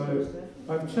 Yeah, So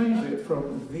I've changed it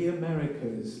from the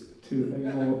Americas to a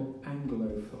more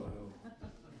Anglophile.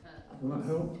 Will that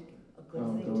help? Oh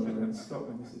God, I won't stop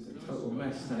when this is a total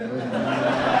mess now, isn't it?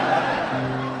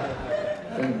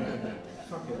 Anyway,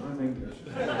 fuck it, I'm English.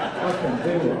 I can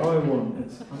do what I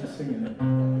want, I'm singing it.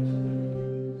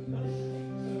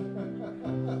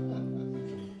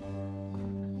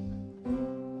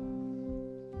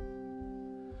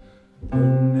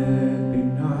 Wouldn't it be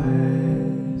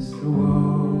nice to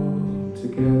walk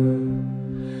together,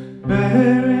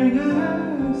 bearing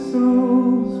our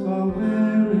souls while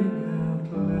wearing out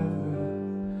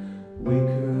leather? We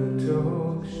could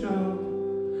talk shop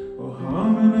or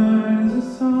harmonize a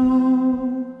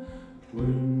song.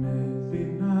 Wouldn't it be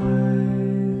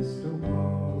nice to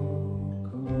walk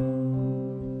alone?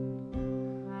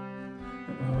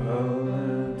 And I'll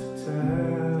learn to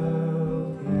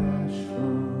tell the ash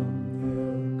from the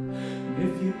oak. And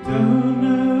if you don't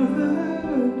know the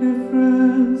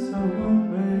difference, I won't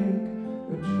make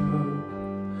a joke.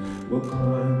 We'll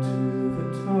climb to the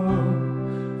top,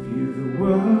 view the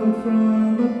world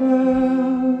from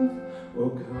above, or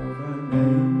carve our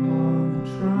name on the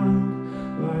trunk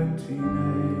like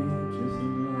teenagers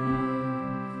in love.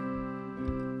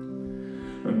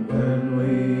 And when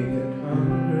we get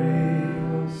hungry,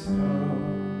 we'll stop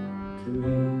to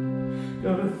eat.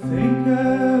 Gotta think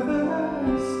of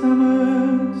our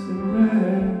stomachs and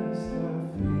rest our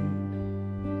feet.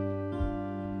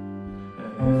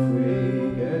 And if we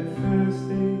get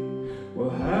thirsty,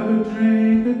 we'll have a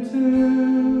drink or two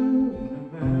in a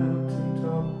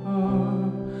mountaintop bar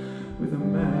with a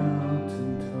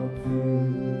mountaintop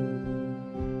view.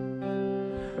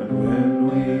 And when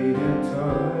we get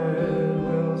tired,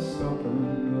 we'll stop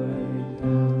and lay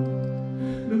down,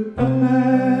 look up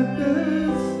at the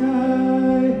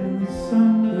sky and the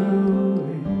sun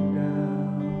going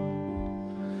down.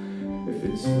 If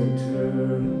it's winter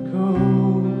and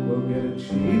cold, we'll get a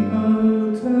cheap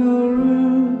hotel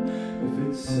room. If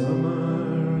it's summer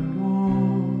and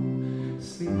warm,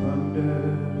 sleep under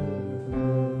the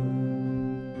moon.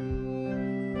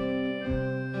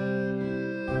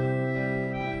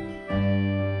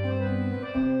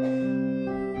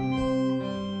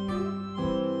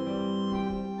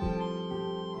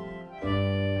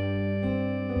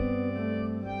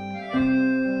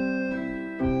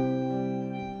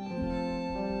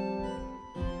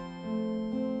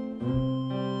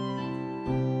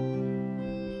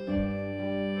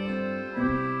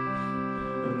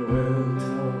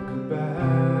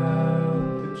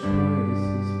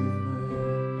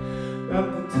 About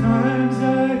the times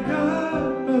I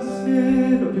got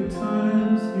busted, or the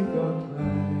times you got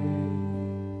laid.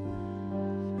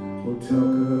 We'll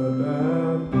talk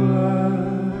about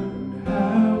blood and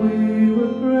how we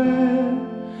were bred,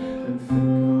 and think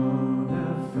on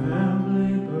our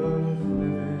family both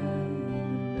living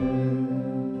and dead.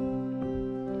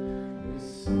 A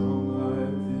song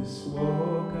like this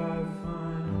walk I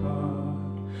find hard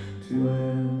to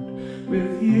end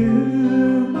with you,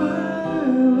 my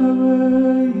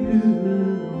lover, you,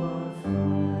 my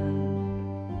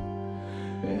friend.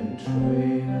 In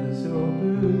trainers or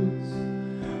boots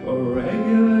or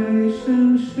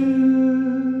regulation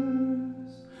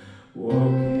shoes,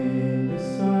 walking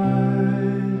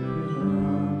beside you,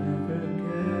 I'll never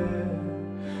get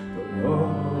the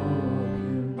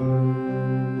walking blues.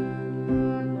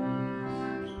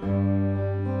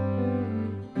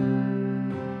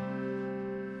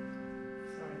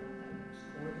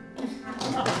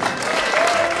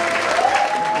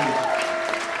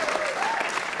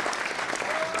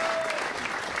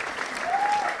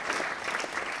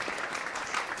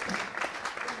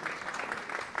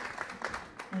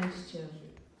 Thanks, Joe.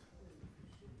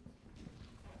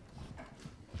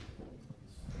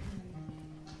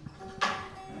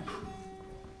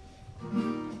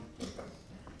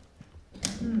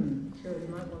 Joe, you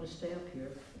might want to stay up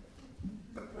here.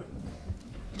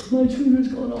 My tuner's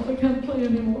gone off, I can't play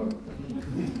anymore.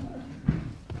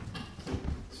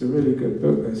 It's a really good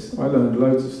book, this. I learned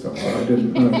loads of stuff that I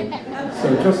didn't know.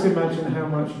 So just imagine how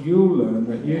much you'll learn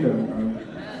that you don't know.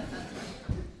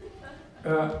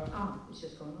 It's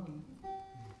just gone on.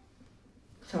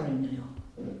 Sorry, Neil.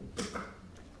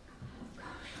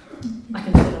 I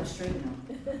can sit up straight now.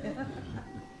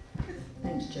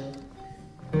 Thanks, Joe.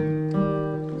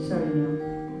 Sorry, Neil.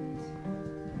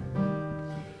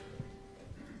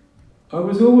 I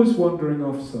was always wandering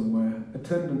off somewhere, a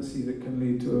tendency that can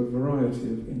lead to a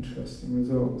variety of interesting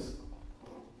results.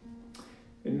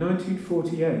 In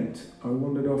 1948, I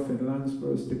wandered off in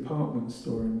Lansborough's department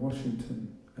store in Washington,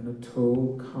 and a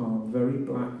tall, calm, very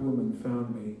black woman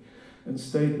found me and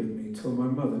stayed with me till my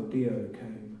mother, Dio,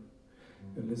 came.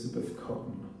 Elizabeth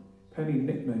Cotton. Penny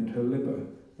nicknamed her Libba,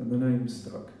 and the name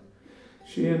stuck.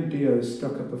 She and Dio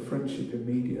struck up a friendship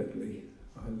immediately.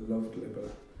 I loved Libba,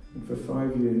 and for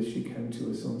 5 years she came to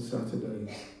us on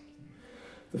Saturdays.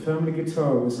 The family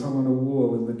guitar was hung on a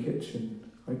wall in the kitchen.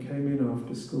 I came in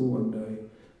after school one day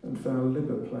and found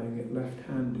Libba playing it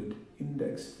left-handed,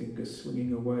 index finger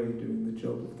swinging away doing the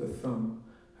job of the thumb,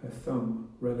 her thumb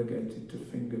relegated to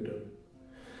fingerdom.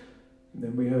 And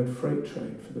then we heard Freight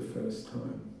Train for the first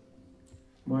time.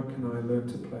 Mike and I learned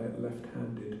to play it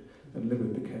left-handed, and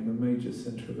Libba became a major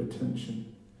centre of attention.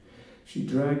 She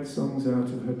dragged songs out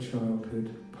of her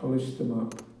childhood, polished them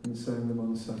up, and sang them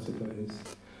on Saturdays.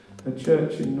 Her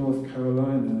church in North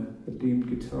Carolina had deemed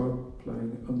guitar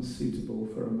playing unsuitable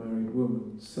for a married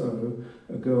woman, so,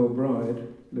 a girl bride,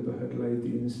 Libba had laid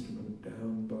the instrument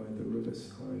down by the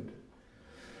riverside.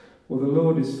 Well, the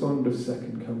Lord is fond of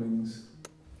second comings,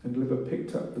 and Libba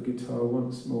picked up the guitar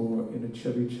once more in a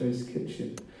Chevy Chase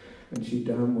kitchen, and she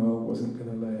damn well wasn't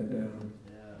going to lay it down.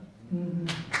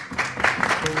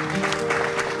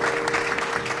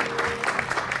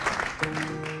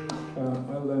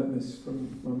 I learnt this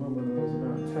from my mum when I was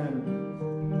about 10.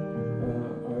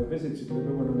 I visited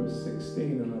Libba when I was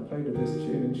 16 and I played her this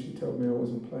tune and she told me I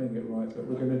wasn't playing it right, but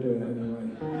we're going to do it anyway.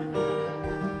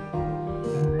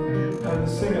 And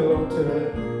sing along to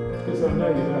it, because I know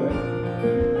you know it.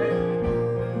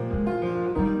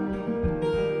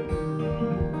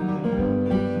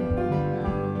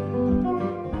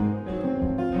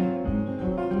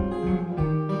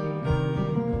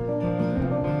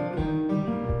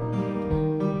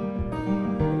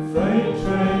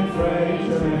 Freight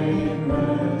train,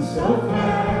 run so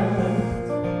fast.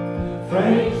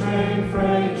 Freight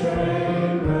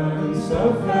train, run so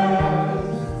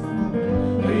fast.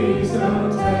 Please don't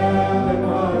tell them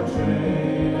what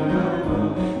train I'm on,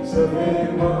 so they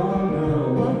won't know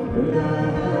what route I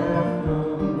have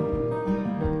come.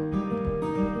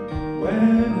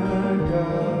 When I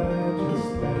die, just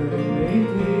bury me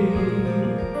deep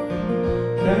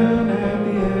down at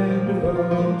the end of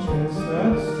Old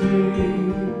Chestnut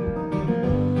Street,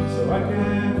 so I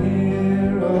can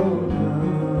hear old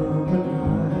number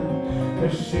 9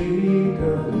 as she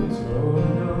goes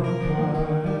rolling on by.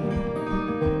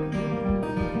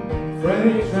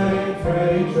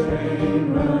 Freight train,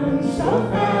 run so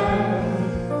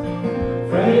fast.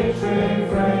 Freight train,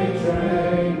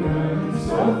 run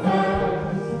so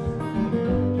fast.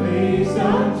 Please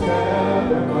don't tell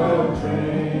them what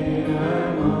train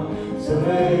I'm on, so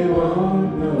they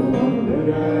won't know what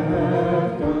route I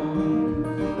have gone.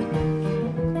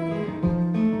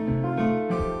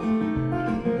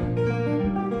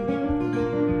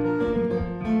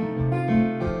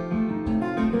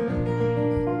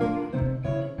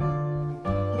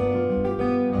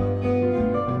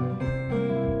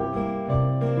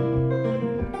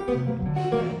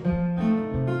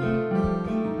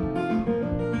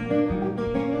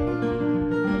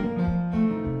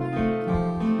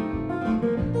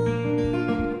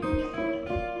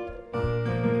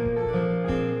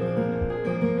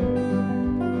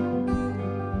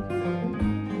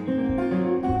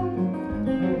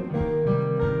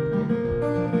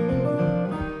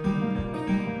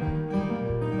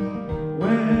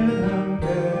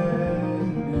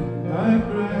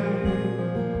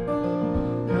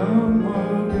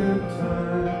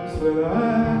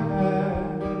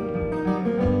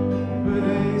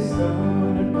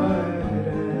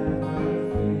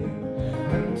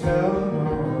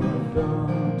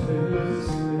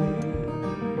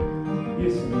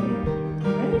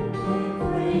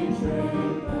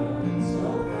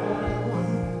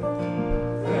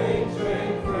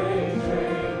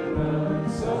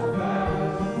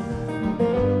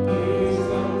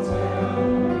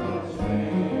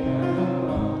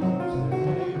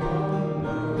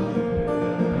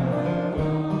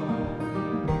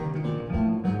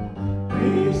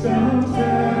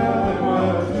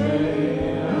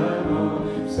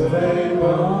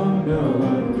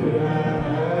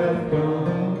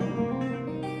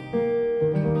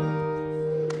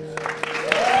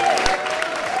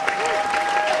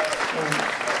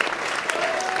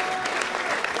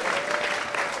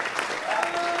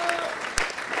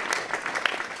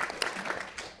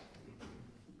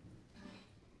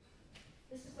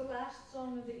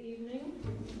 of the evening.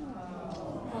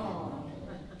 Oh.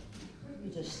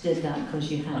 You just did that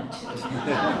because you had to.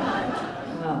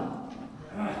 Oh.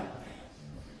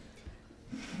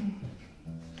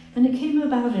 And it came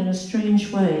about in a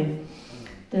strange way.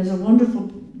 There's a wonderful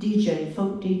DJ,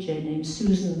 folk DJ named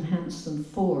Susan Hanson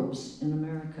Forbes in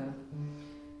America.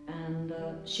 And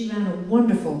she ran a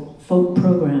wonderful folk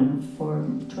program for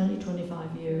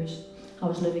 25 years. I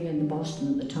was living in Boston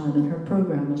at the time, and her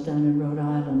program was down in Rhode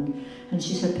Island. And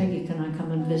she said, Peggy, can I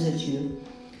come and visit you?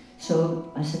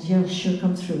 So I said, yeah, sure,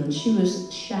 come through. And she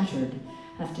was shattered.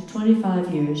 After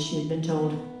 25 years, she had been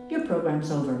told, your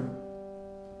program's over.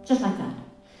 Just like that.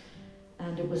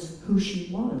 And it was who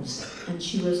she was. And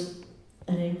she was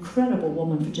an incredible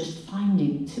woman for just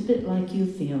finding. It's a bit like you,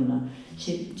 Fiona.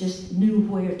 She just knew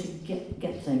where to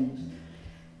get things.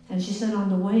 And she said on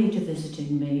the way to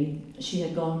visiting me, she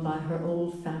had gone by her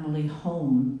old family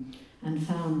home and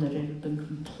found that it had been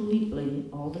completely,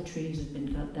 all the trees had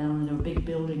been cut down and there were big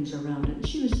buildings around it. And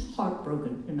she was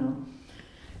heartbroken, you know.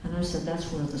 And I said,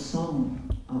 that's where the song,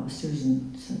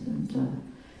 Susan said. And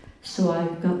so I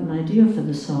got an idea for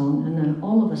the song, and then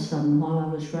all of a sudden, while I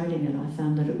was writing it, I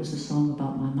found that it was a song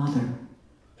about my mother,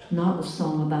 not a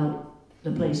song about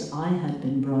the place I had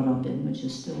been brought up in, which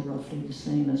is still roughly the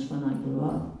same as when I grew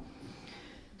up.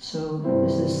 So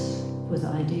this is with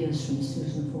ideas from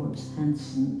Susan Forbes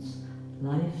Hanson's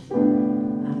life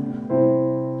and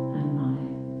my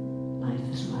life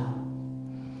as well.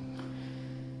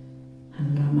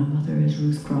 And my mother is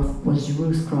was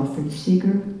Ruth Crawford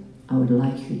Seeger. I would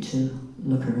like you to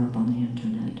look her up on the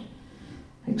internet.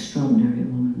 Extraordinary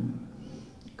woman.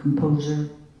 Composer,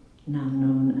 now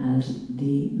known as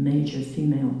the major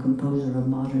female composer of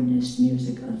modernist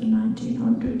music of the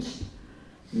 1900s,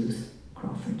 Ruth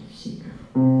Crawford Seeger.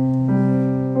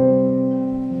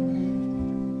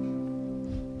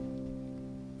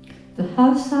 The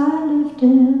house I lived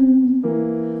in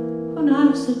when I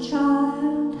was a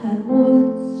child had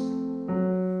woods.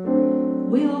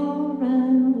 We all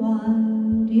ran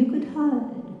wild, you could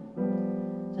hide,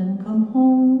 then come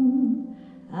home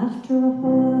after a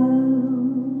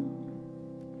while.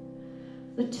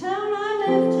 The town I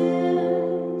lived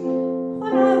in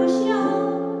when I was young,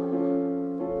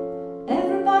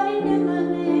 everybody knew my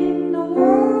name, the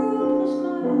world was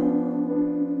my own.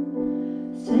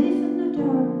 Safe in the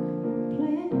dark,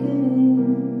 playing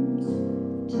games,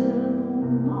 till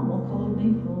Mama called me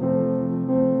home.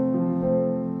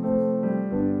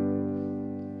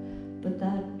 But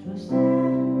that was then,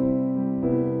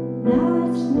 now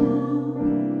it's now,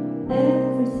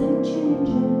 everything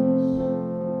changes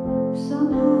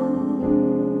somehow.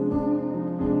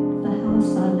 The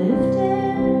house I lived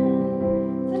in,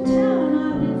 the town I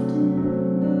lived in,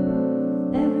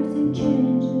 everything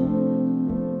changes,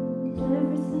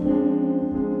 everything.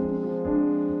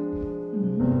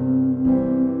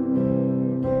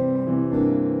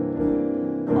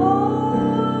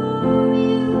 Oh,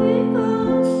 you've been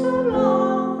gone so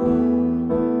long,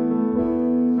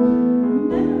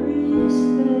 memories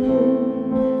fade,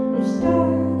 it's dark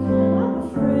and I'm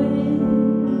afraid.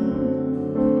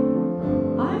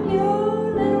 I'm your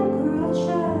little girl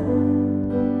child,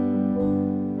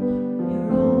 your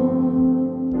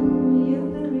own, your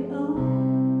very own.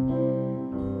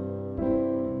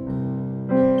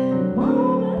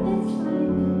 Mama, it's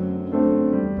late,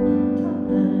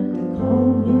 time to call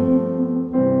me home.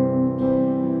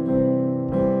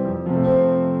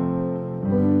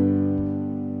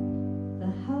 The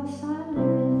house I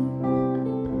live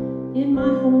in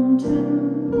my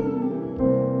hometown,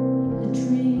 the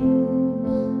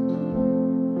trees,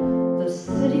 the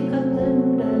city cut them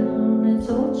down, it's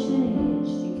all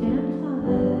changed, you can't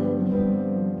hide.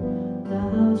 The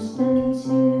house stands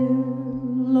here,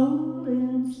 lonely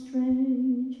and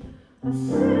strange, I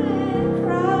sit and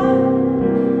cry.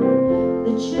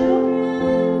 The children,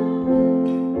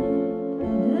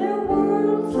 their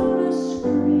world's on a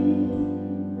screen,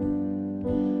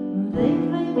 they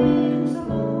play games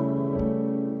alone.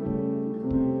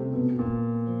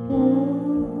 Oh,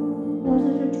 was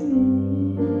it a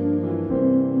dream?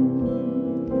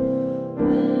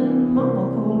 When Mama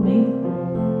called me home.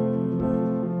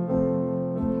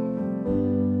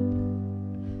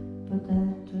 But that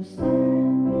was then,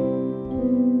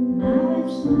 now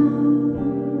it's now,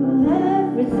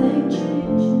 everything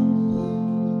changes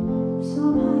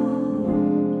somehow.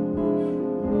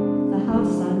 The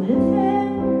house I live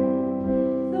in,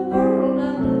 the world I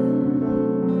live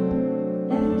in,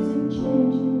 everything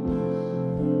changes,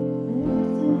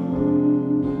 everything.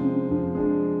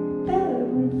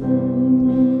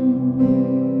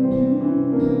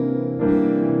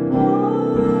 Oh,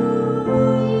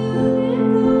 you've been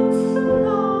gone so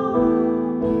long.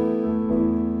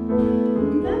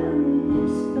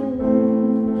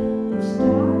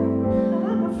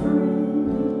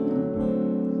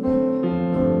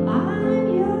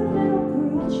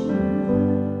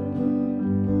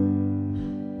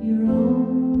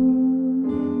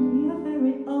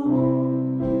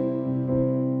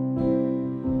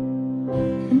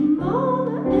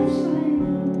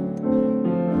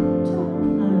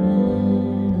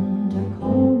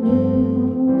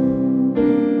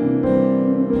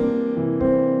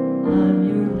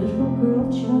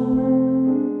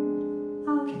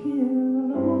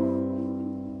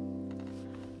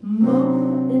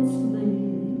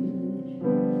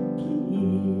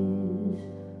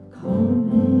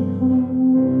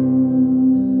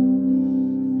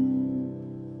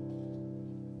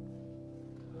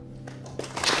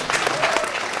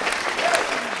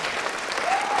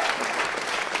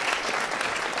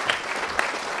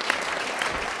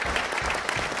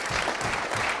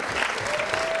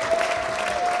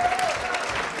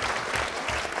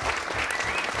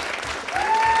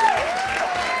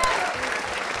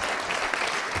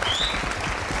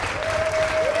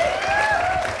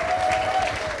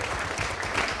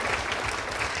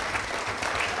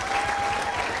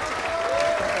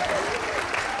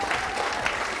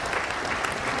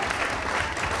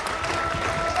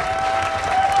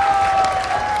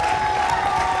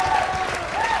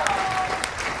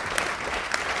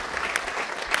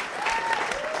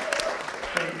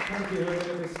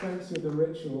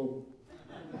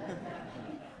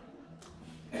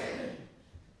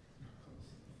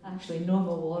 Actually,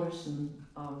 Norma Waterson,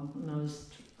 when I was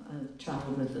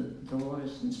traveled with the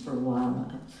Watersons for a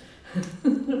while,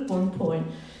 at one point,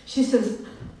 she says,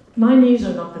 my knees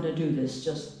are not going to do this,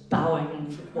 just bowing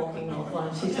and walking off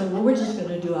line. She said, well, we're just going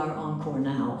to do our encore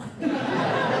now.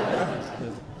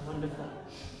 Wonderful.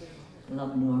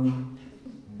 Love Norma.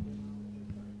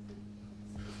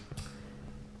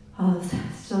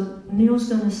 So Neil's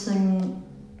going to sing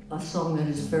a song that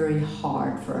is very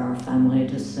hard for our family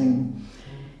to sing.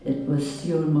 It was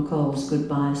Ewan McColl's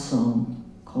goodbye song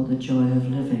called The Joy of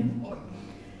Living.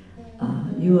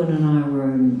 Ewan and I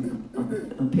were in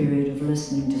a period of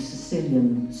listening to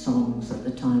Sicilian songs at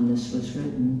the time this was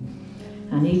written,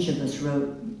 and each of us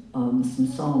wrote some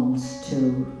songs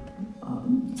to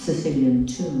Sicilian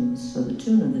tunes. So the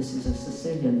tune of this is a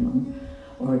Sicilian one,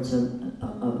 or it's a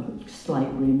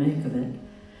slight remake of it.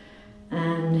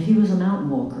 And he was a mountain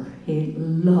walker. He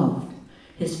loved,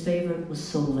 his favorite was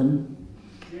Sylvan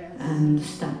and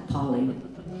Stack Polly.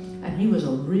 And he was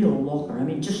a real walker. I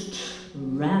mean, just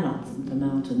ran up the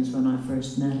mountains when I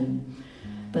first met him.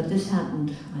 But this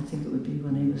happened, I think it would be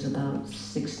when he was about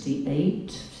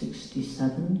 68,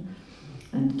 67.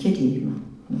 And Kitty,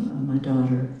 my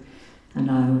daughter, and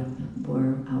I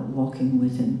were out walking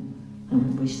with him.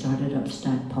 And we started up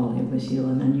Stack Polly with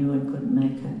Ewan, and Ewan couldn't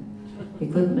make it. He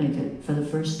couldn't make it. For the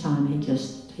first time,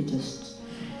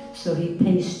 so he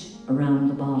paced around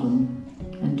the bottom.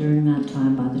 And during that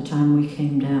time, by the time we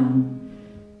came down,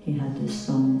 he had this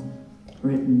song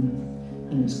written,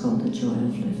 and it's called The Joy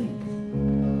of Living.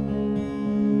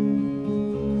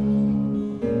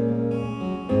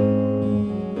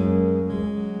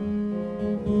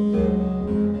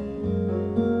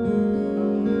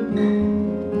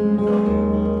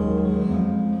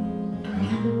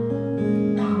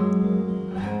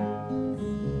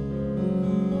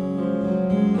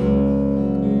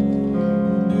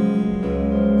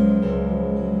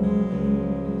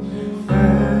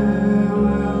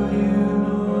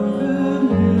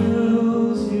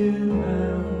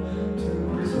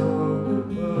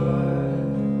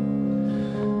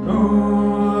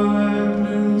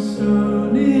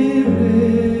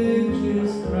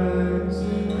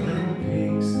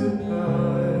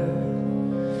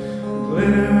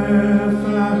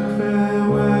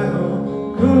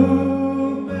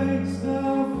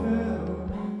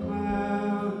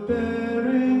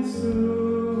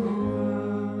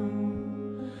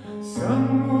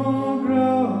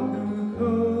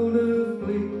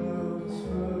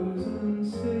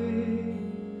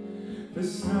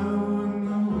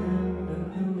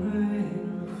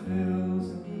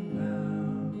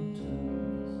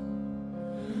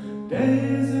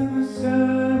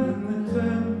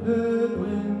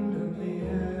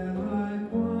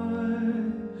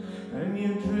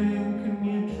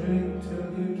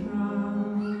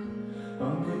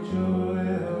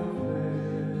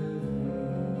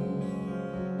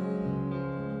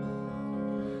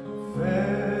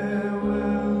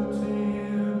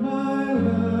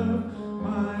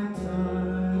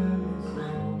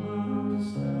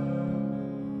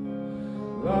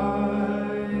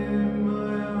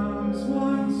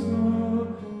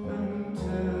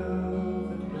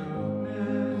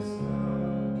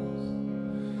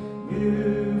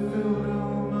 You filled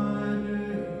all my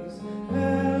days,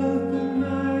 health and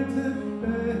night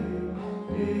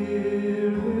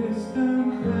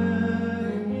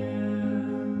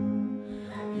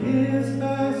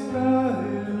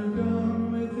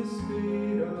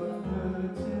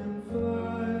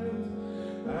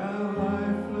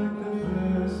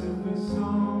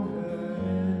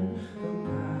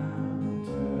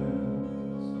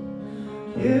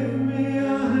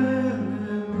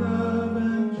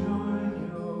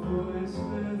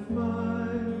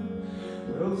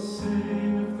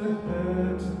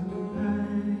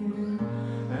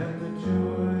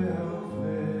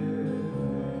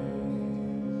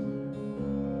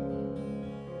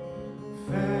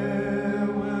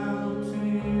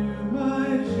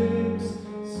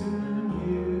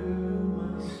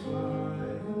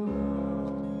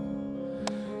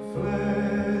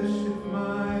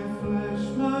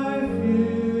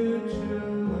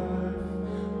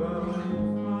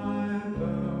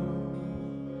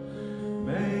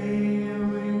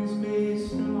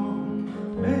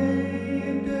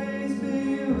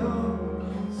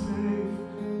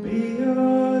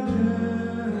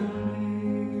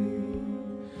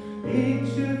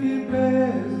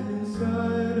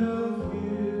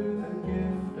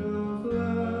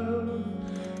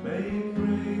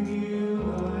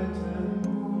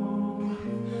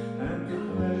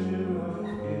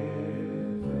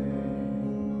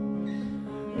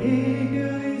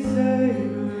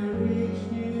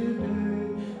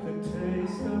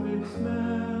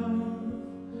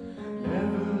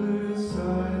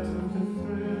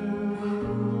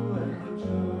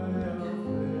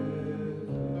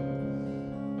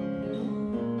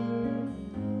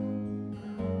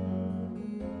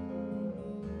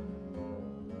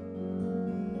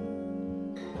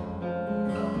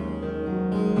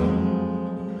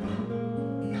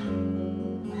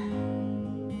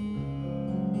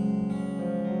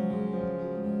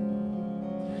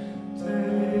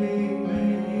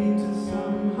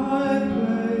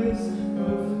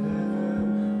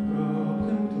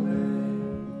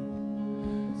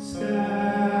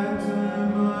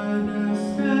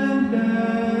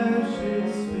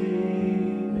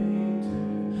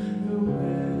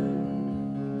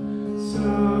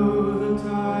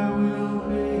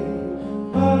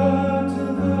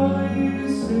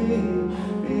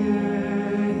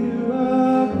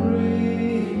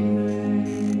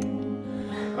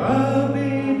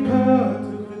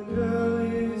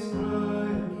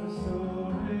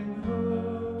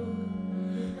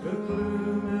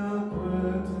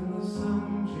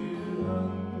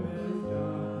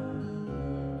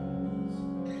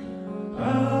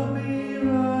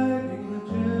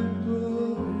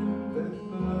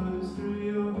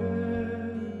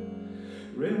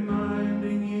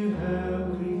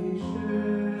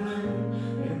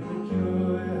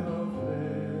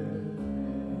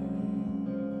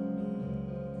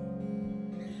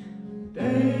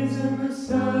Days of the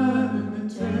sun and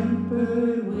the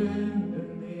tempered wind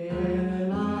and the air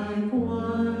like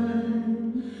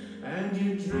wine. And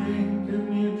you drink till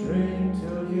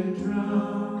you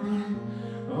drown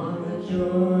on the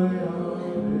joy of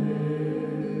living.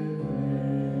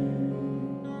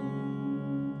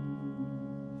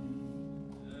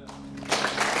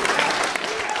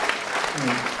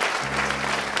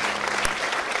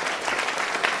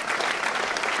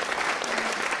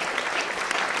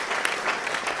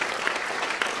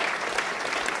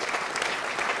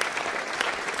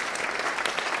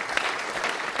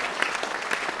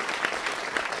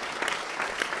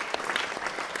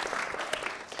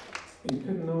 You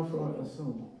couldn't half write a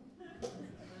song.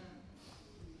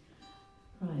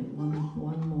 Right,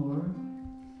 one more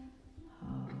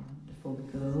before we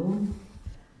go.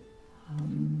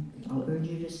 I'll urge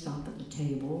you to stop at the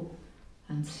table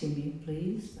and see me,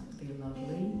 please. That would be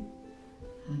lovely.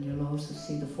 And you'll also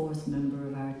see the fourth member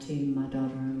of our team, my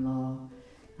daughter-in-law,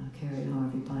 Carrie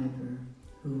Harvey Piper,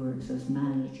 who works as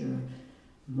manager,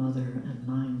 mother, and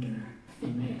minder for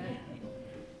me.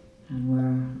 And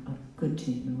we're a good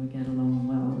team and we get along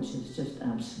well, which is just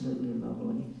absolutely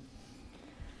lovely.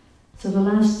 So the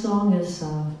last song is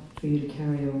for you to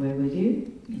carry away with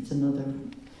you. It's another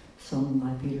song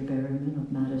by Peter Berryman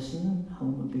of Madison,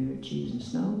 home of beer, cheese and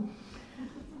snow.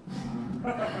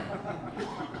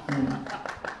 Yeah.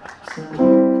 So,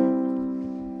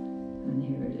 and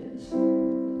here it is.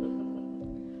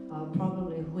 I'll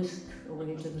probably whisk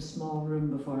away to the small room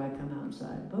before I come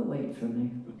outside, but wait for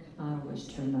me. I always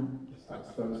turn up. That's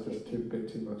just a bit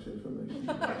too much information.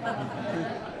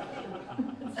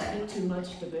 It's a bit too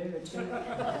much to bear, too.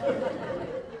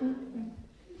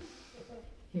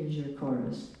 Here's your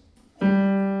chorus.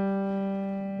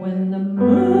 When the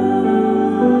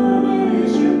moon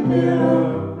is your pillow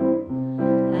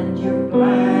and your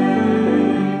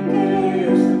blanket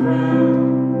is the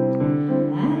ground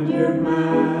and your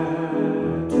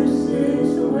mattress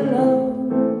is the willow,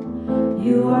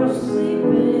 you are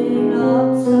sleeping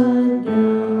upside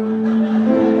down.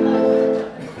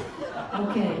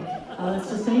 Okay, it's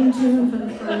the same tune for the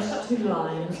first two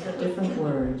lines, but different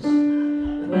words.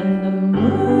 When the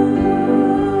moon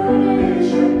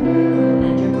is your pillow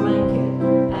and your blanket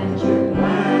and your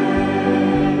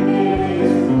blanket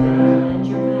is the ground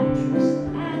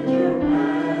and your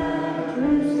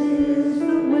mattress is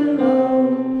the willow,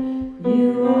 you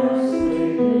are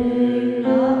sleeping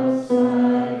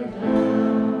upside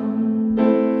down.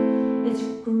 It's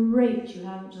great you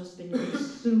haven't just been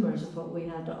consumers of what we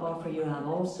had to offer, you have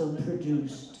also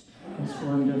produced. It's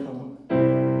wonderful.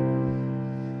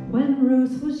 When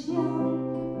Ruth was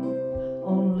young,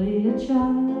 only a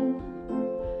child,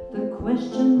 the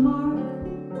question mark,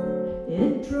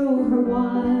 it drove her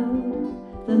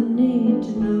wild. The need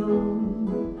to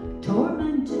know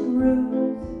tormented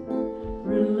Ruth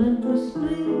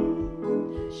relentlessly.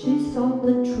 She sought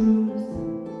the truth.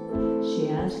 She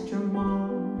asked her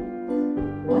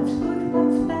mom, what's good,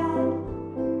 what's bad?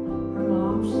 Her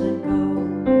mom said, go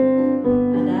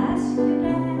and ask your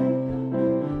dad.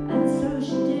 And so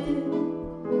she did,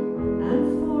 and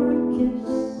for a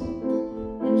kiss,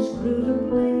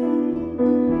 inscrutably,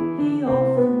 he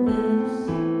offered this.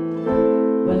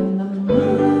 When the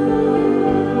moon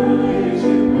is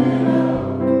your pillow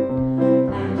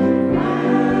and your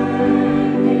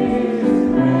blanket is the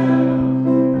ground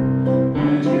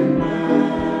and your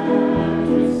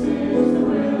mattress is the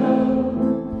willow,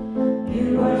 you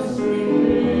are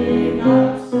sleeping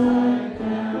upside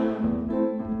down.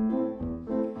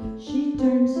 She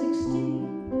turned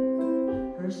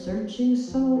 16, her searching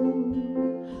soul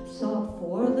sought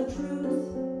for the truth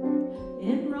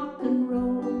in rock and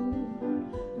roll.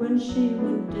 When she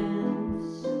would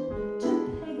dance to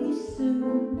Peggy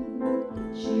Sue,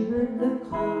 she heard the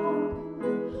call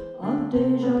of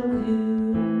deja vu.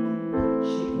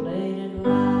 She played it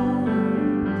loud,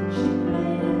 she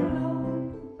played it low,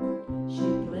 she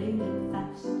played it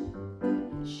fast,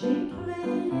 she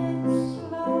played it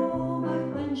slow. But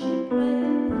when she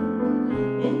played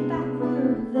it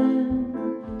backward, then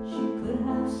she could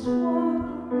have sworn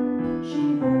she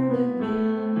heard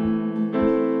again.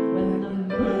 When the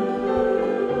moon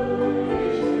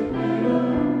is your pillow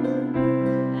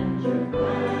and your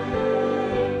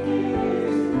blanket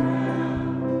is the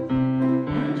ground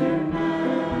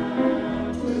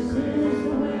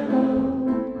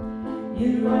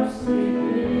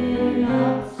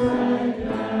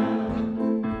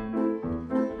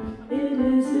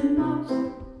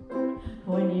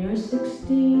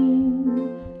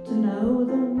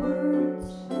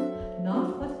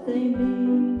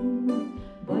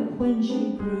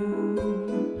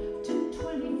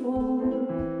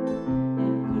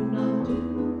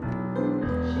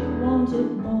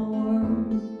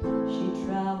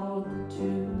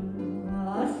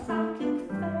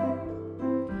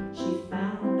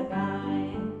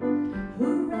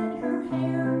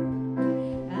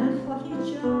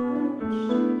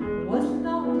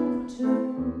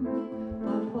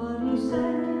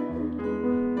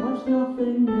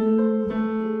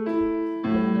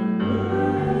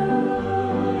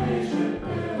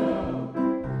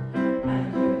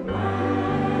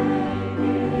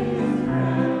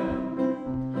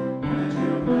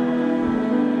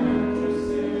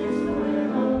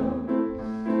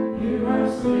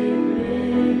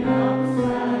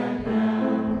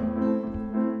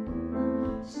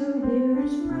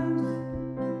is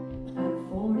Ruth at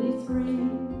 43.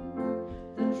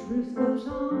 The truth goes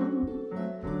on